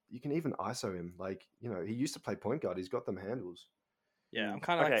even ISO him. Like he used to play point guard. He's got them handles. Yeah, I'm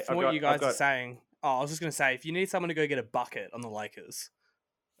kind of like from what you guys are saying. Oh, I was just gonna say, if you need someone to go get a bucket on the Lakers,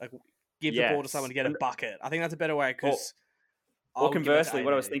 like give the ball to someone to get a bucket. I think that's a better way because. Or conversely,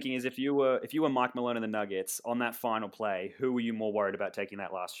 what I was thinking is if you were Mike Malone in the Nuggets on that final play, who were you more worried about taking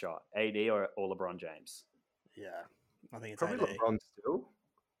that last shot, AD or LeBron James? Yeah, I think it's probably AD. LeBron still.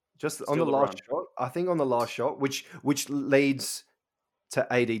 Just on the last shot, I think on the last shot, which leads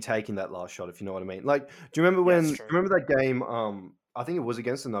to AD taking that last shot, if you know what I mean. Like, do you remember Yeah, when? that's Do you true. remember that game? I think it was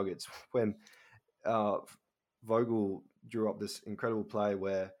against the Nuggets when Vogel drew up this incredible play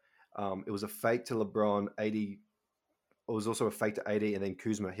where it was a fake to LeBron. AD. It was also a fake to AD, and then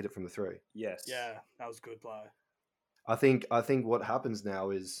Kuzma hit it from the three. Yes. Yeah, that was a good play. I think what happens now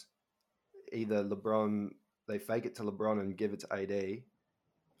is either they fake it to LeBron and give it to AD,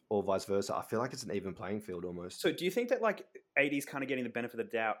 or vice versa. I feel like it's an even playing field almost. So do you think that like AD's kind of getting the benefit of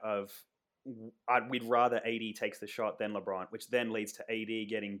the doubt of we'd rather AD takes the shot than LeBron, which then leads to AD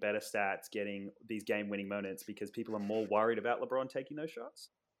getting better stats, getting these game-winning moments because people are more worried about LeBron taking those shots?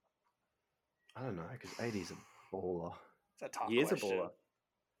 I don't know, because AD's a baller. It's a tough He is a question. baller.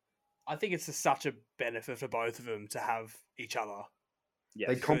 I think it's just such a benefit for both of them to have each other. Yeah,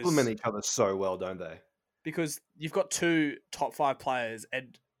 They complement each other so well, don't they? Because you've got 2 top 5 players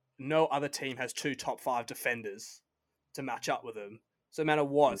and no other team has 2 top 5 defenders to match up with them. So no matter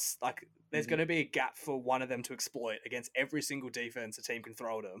what, like there's going to be a gap for one of them to exploit against every single defense a team can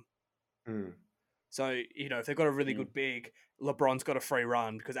throw at them. Mm. So, if they've got a really good big, LeBron's got a free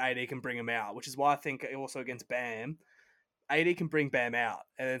run because AD can bring him out, which is why I think also against Bam, AD can bring Bam out,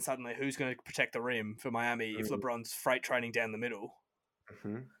 and then suddenly who's going to protect the rim for Miami if LeBron's freight training down the middle?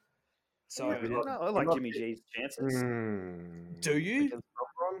 Mm-hmm. So I like Jimmy G's chances. Do you?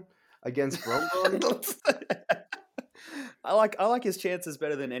 Against LeBron? I like his chances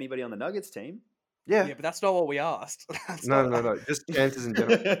better than anybody on the Nuggets team. Yeah. Yeah, but that's not what we asked. No. Just chances in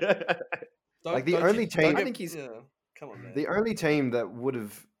general. Like the only team, I think he's. Come on, man. The only team that would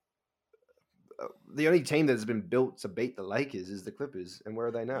have, the only team that has been built to beat the Lakers is the Clippers, and where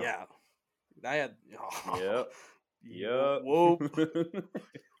are they now? Yeah, they had. Yep. Whoop.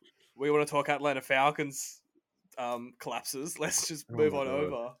 We want to talk Atlanta Falcons collapses. Let's just move on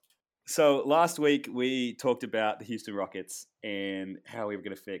over. So last week we talked about the Houston Rockets and how we were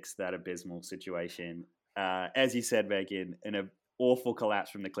going to fix that abysmal situation. As you said, Megan, an awful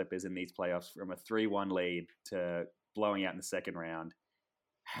collapse from the Clippers in these playoffs from a 3-1 lead to blowing out in the second round.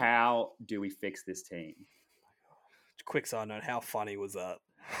 How do we fix this team? Quick side note, how funny was that?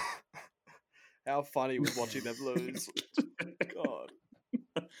 How funny was watching them lose? God.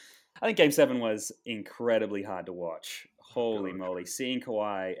 I think Game 7 was incredibly hard to watch. Holy moly. Seeing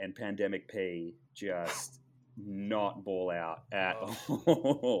Kawhi and Pandemic P just not ball out at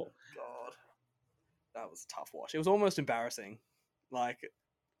all. God. That was a tough watch. It was almost embarrassing. But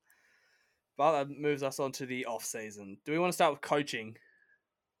that moves us on to the off-season. Do we want to start with coaching?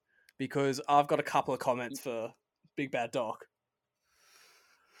 Because I've got a couple of comments for Big Bad Doc.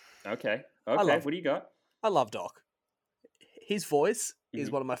 Okay. What do you got? I love Doc. His voice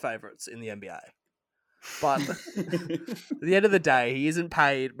is one of my favorites in the NBA. But at the end of the day, he isn't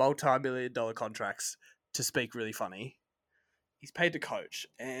paid multi-million-dollar contracts to speak really funny. He's paid to coach.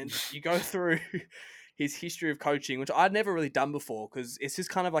 And you go through his history of coaching, which I'd never really done before because it's just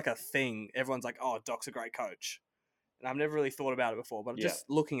kind of like a thing. Everyone's like, oh, Doc's a great coach. And I've never really thought about it before, but just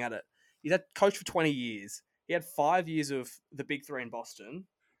looking at it, he's had coach for 20 years. He had 5 years of the Big Three in Boston.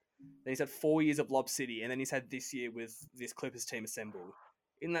 Then he's had 4 years of Lob City, and then he's had this year with this Clippers team assembled.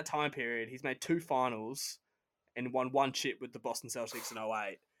 In that time period, he's made 2 finals and won 1 chip with the Boston Celtics in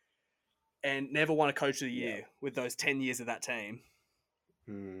 2008, and never won a Coach of the Year with those 10 years of that team.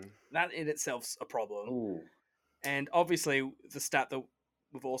 That in itself's a problem. Ooh. And obviously, the stat that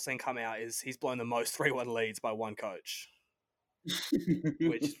we've all seen come out is he's blown the most 3-1 leads by one coach,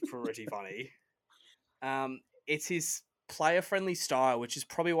 which is pretty funny. It's his player-friendly style, which is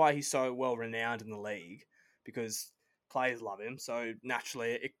probably why he's so well-renowned in the league, because players love him, so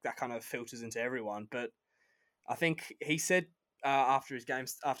naturally that kind of filters into everyone. But I think he said after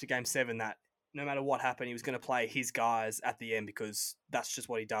Game 7 that no matter what happened, he was going to play his guys at the end because that's just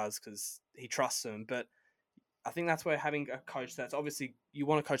what he does, because he trusts them. But I think that's where having a coach that's obviously, you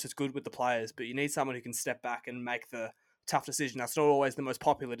want a coach that's good with the players, but you need someone who can step back and make the tough decision. That's not always the most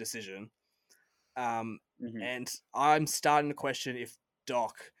popular decision. And I'm starting to question if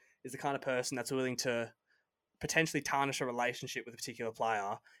Doc is the kind of person that's willing to potentially tarnish a relationship with a particular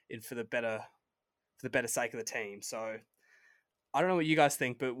player for the better sake of the team. So I don't know what you guys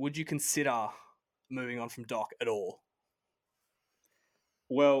think, but would you consider moving on from Doc at all?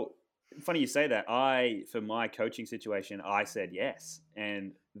 Well, funny you say that. For my coaching situation, I said yes.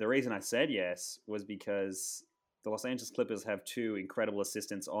 And the reason I said yes was because the Los Angeles Clippers have 2 incredible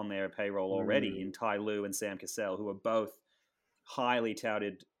assistants on their payroll already in Ty Lue and Sam Cassell, who are both highly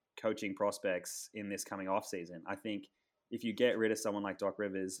touted coaching prospects in this coming offseason. I think if you get rid of someone like Doc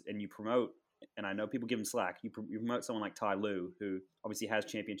Rivers and you promote, and I know people give him slack, you promote someone like Ty Lue, who obviously has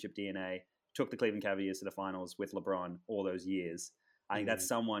championship DNA, took the Cleveland Cavaliers to the finals with LeBron all those years. I think that's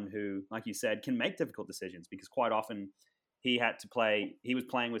someone who, like you said, can make difficult decisions because quite often he was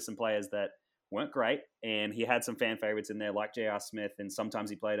playing with some players that weren't great, and he had some fan favorites in there like J.R. Smith, and sometimes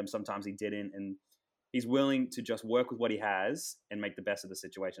he played him, sometimes he didn't, and he's willing to just work with what he has and make the best of the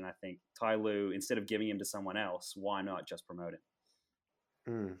situation. I think Ty Lue, instead of giving him to someone else, why not just promote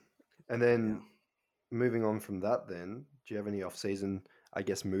him? And then moving on from that, then, do you have any off-season, I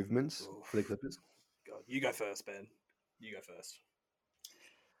guess, movements for the Clippers? God, you go first, Ben. You go first.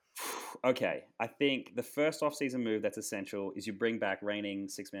 Okay, I think the first off-season move that's essential is you bring back reigning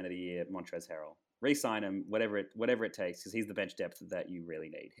Sixth Man of the Year, Montrezl Harrell. Re-sign him, whatever it takes, because he's the bench depth that you really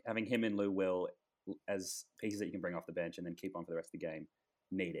need. Having him and Lou Will as pieces that you can bring off the bench and then keep on for the rest of the game,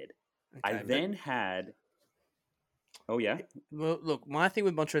 needed. Okay, I then had... Oh, yeah? Well, look, my thing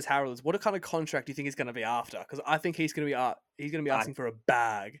with Montrezl Harrell is what kind of contract do you think he's going to be after? Because I think he's going to be asking for a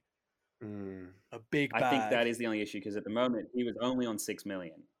bag. A big bag. I think that is the only issue because at the moment he was only on $6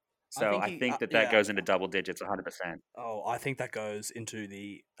 million. So I think that goes into double digits 100%. Oh, I think that goes into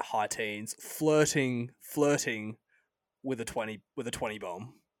the high teens, flirting with a 20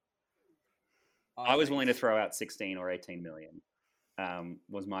 bomb. I was willing to throw out 16 or 18 million.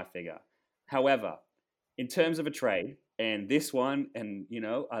 Was my figure. However, in terms of a trade, and this one, and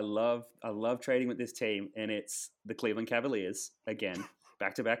I love trading with this team, and it's the Cleveland Cavaliers again,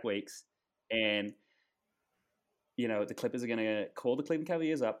 back-to-back weeks, and the Clippers are going to call the Cleveland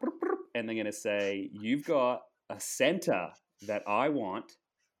Cavaliers up, and they're going to say, "You've got a center that I want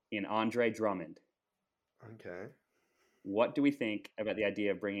in Andre Drummond." Okay. What do we think about the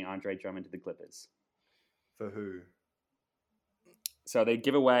idea of bringing Andre Drummond to the Clippers? For who? So they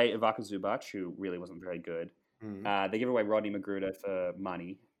give away Ivica Zubac, who really wasn't very good. They give away Rodney Magruder for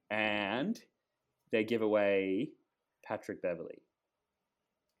money, and they give away Patrick Beverley.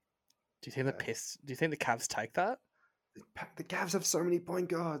 Do you think Do you think the Cavs take that? The Cavs have so many point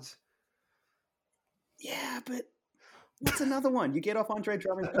guards. Yeah, but what's another one? You get off Andre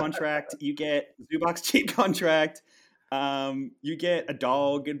Drummond's contract, you get Zubac's cheap contract, you get a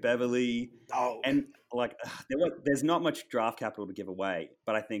dog in Beverly, and there's not much draft capital to give away.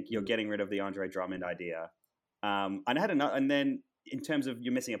 But I think you're getting rid of the Andre Drummond idea. And then in terms of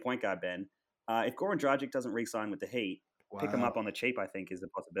you're missing a point guard, Ben, if Goran Dragic doesn't re-sign with the Heat, pick him up on the cheap. I think is a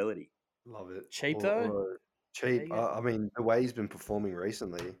possibility. Love it. Cheap though. Cheap. I mean, the way he's been performing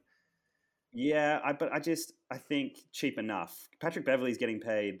recently. Yeah, I think cheap enough. Patrick Beverley's getting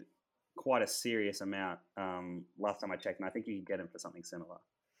paid quite a serious amount. Last time I checked, and I think you can get him for something similar.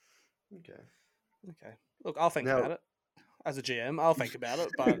 Okay. Look, I'll think about it. As a GM, I'll think about it.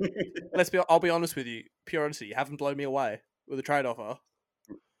 But I'll be honest with you. Pure honesty, you haven't blown me away with a trade offer.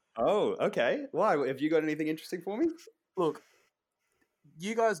 Oh, okay. Why? Have you got anything interesting for me? Look,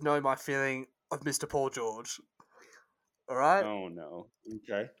 you guys know my feeling of Mr. Paul George. All right? Oh, no.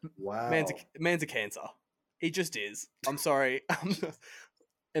 Okay. Wow. Man's a cancer. He just is. I'm sorry.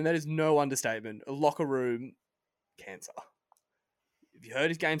 And that is no understatement. A locker room cancer. If you heard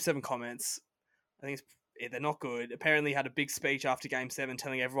his Game 7 comments, I think they're not good. Apparently he had a big speech after Game 7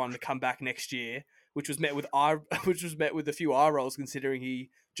 telling everyone to come back next year, which was met with a few eye rolls considering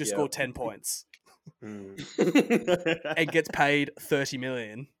he just scored 10 points. And gets paid $30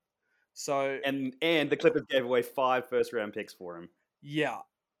 million. So and the Clippers gave away 5 first-round picks for him. Yeah.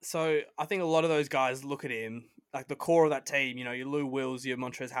 So I think a lot of those guys look at him, like the core of that team, your Lou Wills, your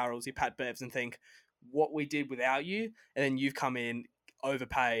Montrezl Harrells, your Pat Bevs, and think, what we did without you, and then you've come in,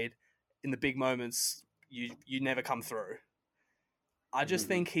 overpaid, in the big moments, you never come through. I just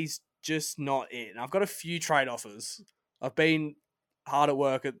think he's just not it. And I've got a few trade offers. I've been hard at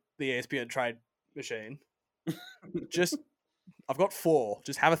work at the ESPN trade machine. I've got 4.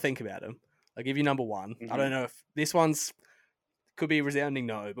 Just have a think about them. I'll give you number 1. I don't know if this one's could be a resounding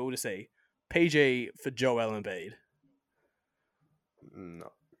no, but we'll just see. PG for Joel Embiid.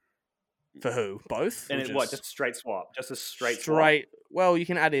 No. For who? Both? And just straight swap? Just a straight swap? Straight. Well, you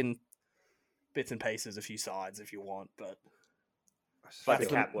can add in bits and pieces, a few sides if you want, but the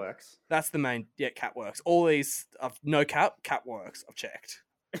cap works. That's the main. Yeah, cap works. All these, no cap works. I've checked.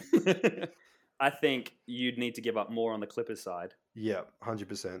 I think you'd need to give up more on the Clippers side. Yeah,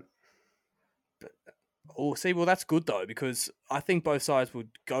 100%. Well, that's good though, because I think both sides would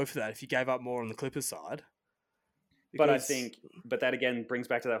go for that if you gave up more on the Clippers side. But that again brings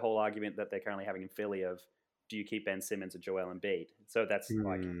back to that whole argument that they're currently having in Philly of, do you keep Ben Simmons or Joel Embiid? So that's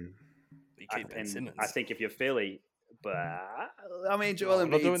you keep Ben Simmons. I think if you're Philly, but I mean, Joel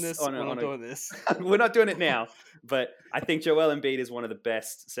Embiid. We're not doing this. We're not doing this. We're not doing it now. But I think Joel Embiid is one of the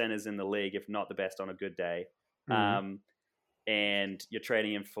best centers in the league, if not the best on a good day. And you're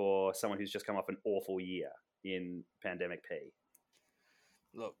trading him for someone who's just come off an awful year in Pandemic P.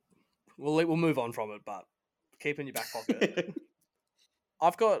 Look, we'll move on from it, but keep it in your back pocket.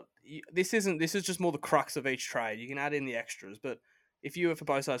 I've got this is just more the crux of each trade. You can add in the extras, but if you were for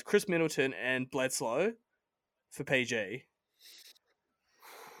both sides, Chris Middleton and Bledsoe for PG,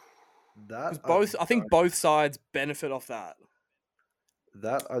 because I think both sides benefit off that.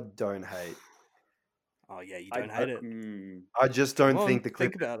 That I don't hate. Oh yeah, you don't hate it. I just don't think the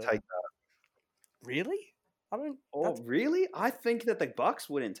Clippers about take that. Really? I don't. Oh, really? I think that the Bucks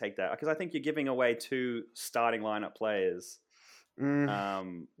wouldn't take that because I think you're giving away 2 starting lineup players.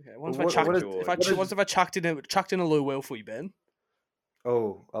 Okay, if I chucked in a Lou Will for you, Ben?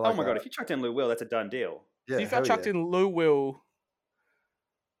 Oh, I like oh my god! If you chucked in Lou Will, that's a done deal. Yeah, if I chucked in Lou Will,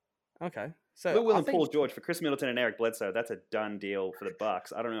 okay. So Lou Will and Paul George for Chris Middleton and Eric Bledsoe, that's a done deal for the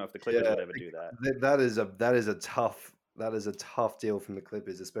Bucks. I don't know if the Clippers would ever do that. That is a tough deal from the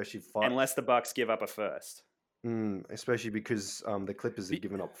Clippers, especially unless the Bucks give up a first. Especially because the Clippers have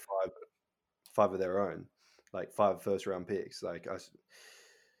given up five of their own, like 5 first-round picks. Like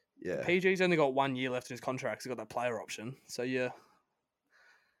PG's only got 1 year left in his contract. He's got that player option. So yeah.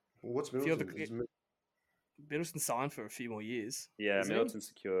 Well, what's Middleton? Middleton signed for a few more years. Yeah, Middleton's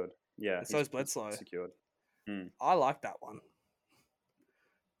secured. Yeah, and so is Bledsoe. Secured. I like that one.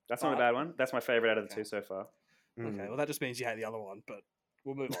 That's not a bad one. That's my favorite out of the 2 so far. Okay, well that just means you hate the other one, but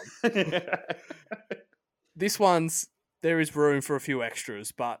we'll move on. This one's there is room for a few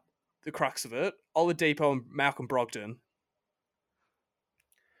extras, but the crux of it, Oladipo and Malcolm Brogdon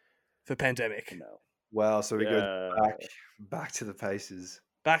for Pandemic. No. Wow, so we go back to the Pacers.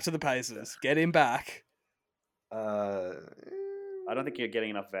 Back to the Pacers. Get him back. I don't think you're getting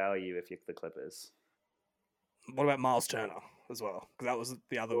enough value if you're the Clippers. What about Miles Turner as well? Because that was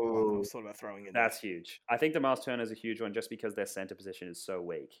the other one I was thought about throwing in. That's huge. I think the Miles Turner is a huge one just because their center position is so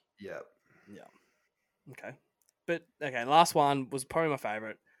weak. Yeah. Okay. But, last one was probably my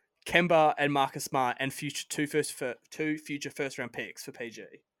favourite. Kemba and Marcus Smart and two future first-round picks for PG.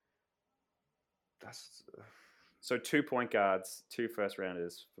 So 2 point guards, 2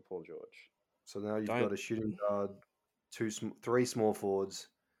 first-rounders for Paul George. So now you've got a shooting guard, 3 small forwards.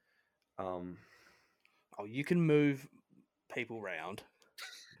 You can move people around.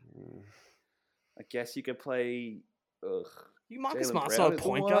 I guess you could play. Marcus Smart's not a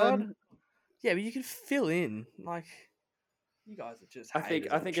point guard. Yeah, but you can fill in. Like, you guys are just. I think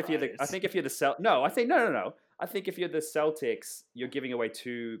if you're the no. I think if you're the Celtics, you're giving away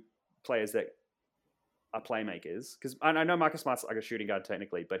 2 players that are playmakers. Because I know Marcus Smart's like a shooting guard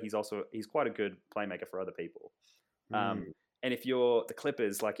technically, but he's quite a good playmaker for other people. And if you're the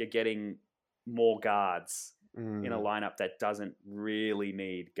Clippers, like you're getting more guards in a lineup that doesn't really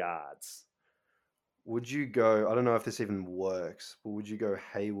need guards. Would you go? I don't know if this even works, but would you go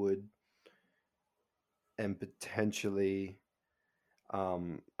Hayward and potentially?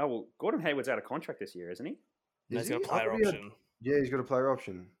 Gordon Hayward's out of contract this year, isn't he? He's got a player option. Yeah, he's got a player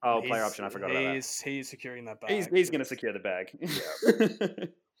option. Oh, player option! I forgot about that. He's securing that bag. He's going to secure the bag. Yeah.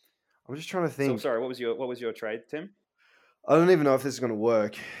 I'm just trying to think. So, sorry, what was your trade, Tim? I don't even know if this is going to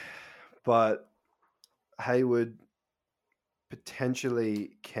work, but Hayward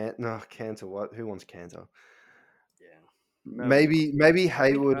potentially Cantor. What? Who wants Cantor? Yeah. Maybe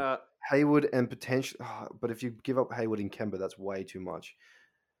Hayward. Hayward and potentially, but if you give up Hayward and Kemba, that's way too much.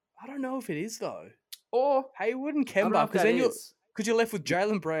 I don't know if it is though. Or Hayward and Kemba, because then you're left with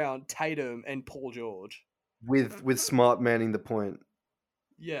Jaylen Brown, Tatum, and Paul George with Smart manning the point.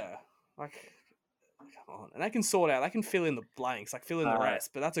 Yeah, like come on, and they can sort out. They can fill in the blanks, like fill in the rest.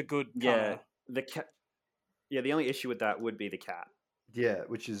 But that's a good the only issue with that would be the cap. Yeah,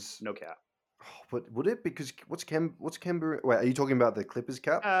 which is no cap. But would it? Because what's Kemba? Wait, are you talking about the Clippers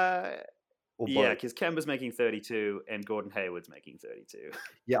cap? Yeah, because Kemba's making 32 and Gordon Hayward's making 32.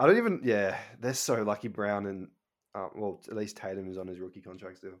 Yeah, I don't even. Yeah, they're so lucky. Brown and at least Tatum is on his rookie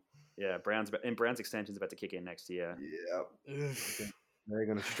contract still. Yeah, Brown's extension's about to kick in next year. Yeah, they're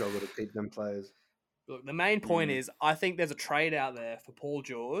going to struggle to keep them players. Look, the main point is I think there's a trade out there for Paul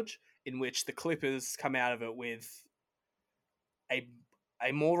George in which the Clippers come out of it with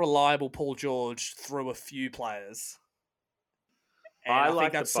a more reliable Paul George through a few players. And I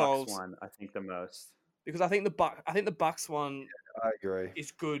like the Bucks one. I think the most because I think the Bucks one. Yeah, I agree.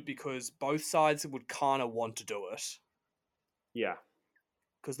 Is good because both sides would kind of want to do it. Yeah,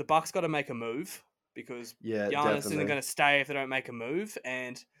 because the Bucks got to make a move because Giannis isn't going to stay if they don't make a move,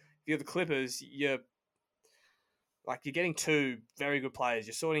 and if you're the Clippers, you're getting 2 very good players.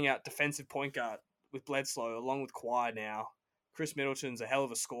 You're sorting out defensive point guard with Bledsoe along with Kawhi now. Chris Middleton's a hell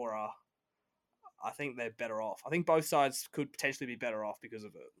of a scorer. I think they're better off. I think both sides could potentially be better off because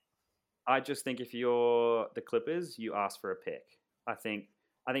of it. I just think if you're the Clippers, you ask for a pick. I think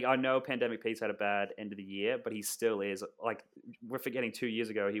I know Pandemic Pete's had a bad end of the year, but he still is like we're forgetting 2 years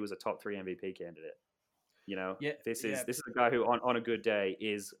ago he was a top 3 MVP candidate. You know, Yeah, this yeah. is a guy who on a good day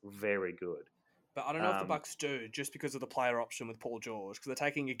is very good. But I don't know if the Bucks do just because of the player option with Paul George because they're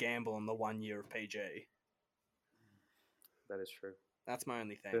taking a gamble on the 1 year of PG. That is true. That's my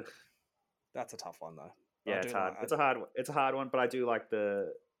only thing. Ugh. That's a tough one though. Yeah, it's hard. It's a hard one, but I do like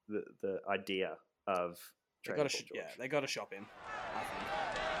the idea of they trading got to Paul George. they got to shop him. I think.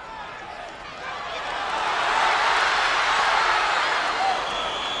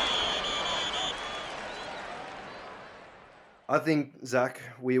 I think, Zach,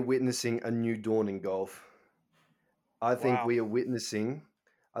 we are witnessing a new dawn in golf. I think Wow. we are witnessing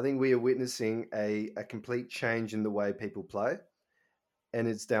a complete change in the way people play. And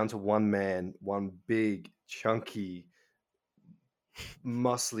it's down to one man, one big, chunky,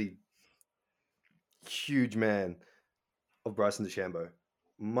 muscly, huge man of Bryson DeChambeau.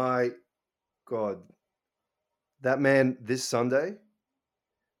 My God. That man this Sunday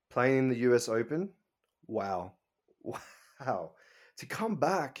playing in the US Open. Wow. Wow. To come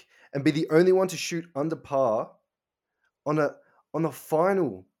back and be the only one to shoot under par on a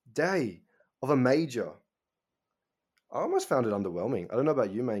final day of a major. I almost found it underwhelming. I don't know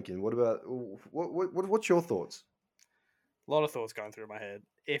about you, Mankin. What's your thoughts? A lot of thoughts going through my head.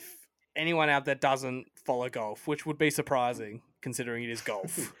 If anyone out there doesn't follow golf, which would be surprising considering it is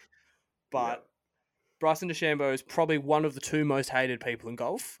golf, but Bryson DeChambeau is probably one of the 2 most hated people in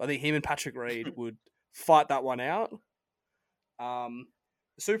golf. I think him and Patrick Reed would fight that one out. The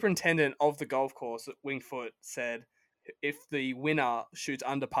superintendent of the golf course at Winged Foot said if the winner shoots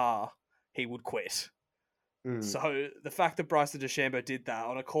under par, he would quit. So the fact that Bryson DeChambeau did that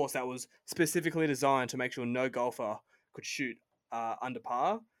on a course that was specifically designed to make sure no golfer could shoot under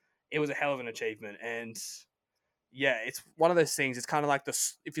par, it was a hell of an achievement. And yeah, it's one of those things. It's kind of like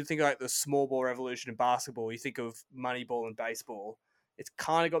if you think of like the small ball revolution in basketball, you think of Moneyball in baseball. It's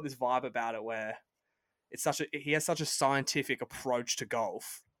kind of got this vibe about it where he has such a scientific approach to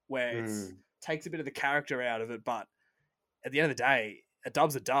golf where it takes a bit of the character out of it, but at the end of the day, a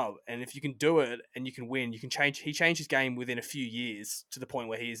dub's a dub, and if you can do it and you can win, you can change. He changed his game within a few years to the point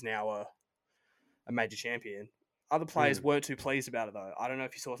where he is now a major champion. Other players weren't too pleased about it though. I don't know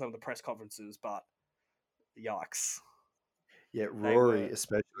if you saw some of the press conferences, but yikes. Yeah, Rory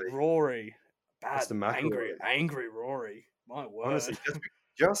especially. Rory, bad, Mr. McIlroy. angry Rory. My word. Honestly,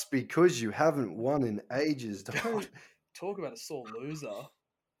 just because you haven't won in ages, don't talk about a sore loser.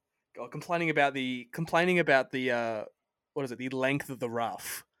 God, complaining about the what is it? The length of the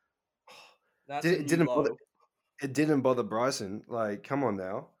rough. That's it didn't bother Bryson. Like, come on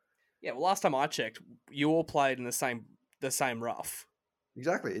now. Yeah, well, last time I checked, you all played in the same rough.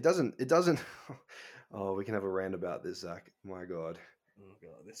 Exactly. It doesn't. Oh, we can have a rant about this, Zach. My God. Oh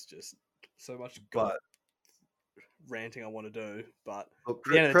God, this is just so much golf ranting I want to do. But look,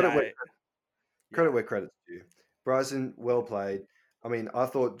 at the end of the day, credit where credit's due. Bryson, well played. I mean, I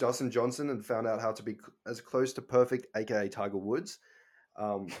thought Dustin Johnson had found out how to be as close to perfect, aka Tiger Woods.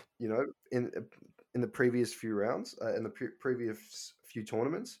 You know, in the previous few rounds, in the previous few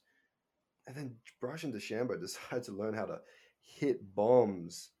tournaments, and then Bryson DeChambeau decided to learn how to hit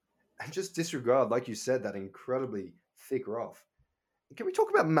bombs and just disregard, like you said, that incredibly thick rough. Can we talk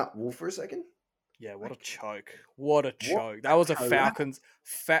about Matt Wolff for a second? Yeah, what a choke! What a choke! That was a Falcons.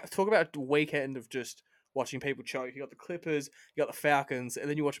 Talk about a weekend of just watching people choke. You got the Clippers, you got the Falcons, and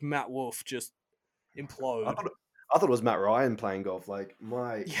then you watch Matt Wolff just implode. I thought it was Matt Ryan playing golf. Like,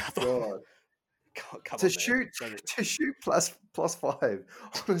 my God. To shoot +5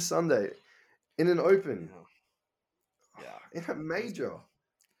 on a Sunday in an Open. Yeah. In a major.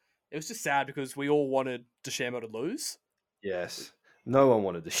 It was just sad because we all wanted DeChambeau to lose. Yes. No one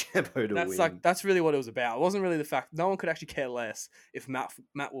wanted DeChambeau to win. That's really what it was about. It wasn't really the fact no one could actually care less if Matt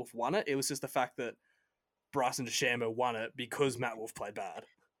Wolff won it. It was just the fact that Bryson DeChambeau won it because Matt Wolff played bad.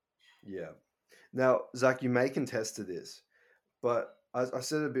 Yeah. Now, Zach, you may contest to this, but I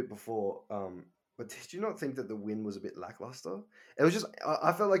said it a bit before, but did you not think that the win was a bit lackluster? It was just,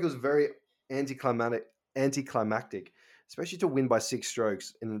 I felt like it was very anticlimactic, especially to win by 6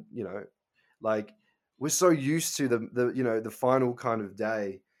 strokes. And, you know, like, we're so used to the final kind of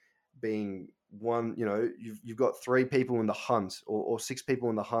day being one, you know, you've got 3 people in the hunt or 6 people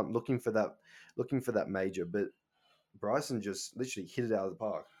in the hunt looking for that major. But Bryson just literally hit it out of the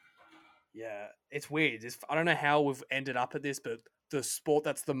park. Yeah, it's weird. I don't know how we've ended up at this, but the sport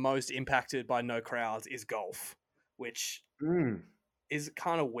that's the most impacted by no crowds is golf, which is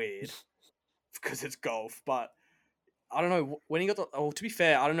kind of weird because it's golf. But I don't know when you got to be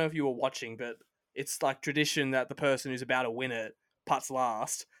fair, I don't know if you were watching, but it's like tradition that the person who's about to win it putts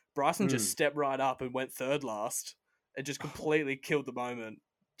last. Bryson just Mm. stepped right up and went third last. It just completely killed the moment.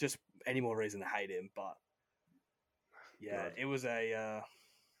 Just any more reason to hate him, but yeah, God. it was a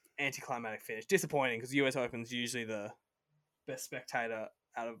anticlimactic finish. Disappointing because US Open's usually the best spectator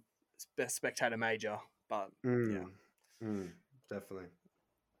major, but yeah. Definitely.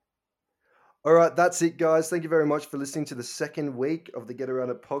 All right, that's it, guys. Thank you very much for listening to the second week of the Get Around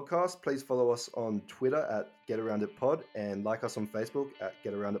It podcast. Please follow us on Twitter at Get Around It Pod and like us on Facebook at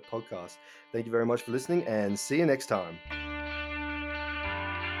Get Around It Podcast. Thank you very much for listening and see you next time.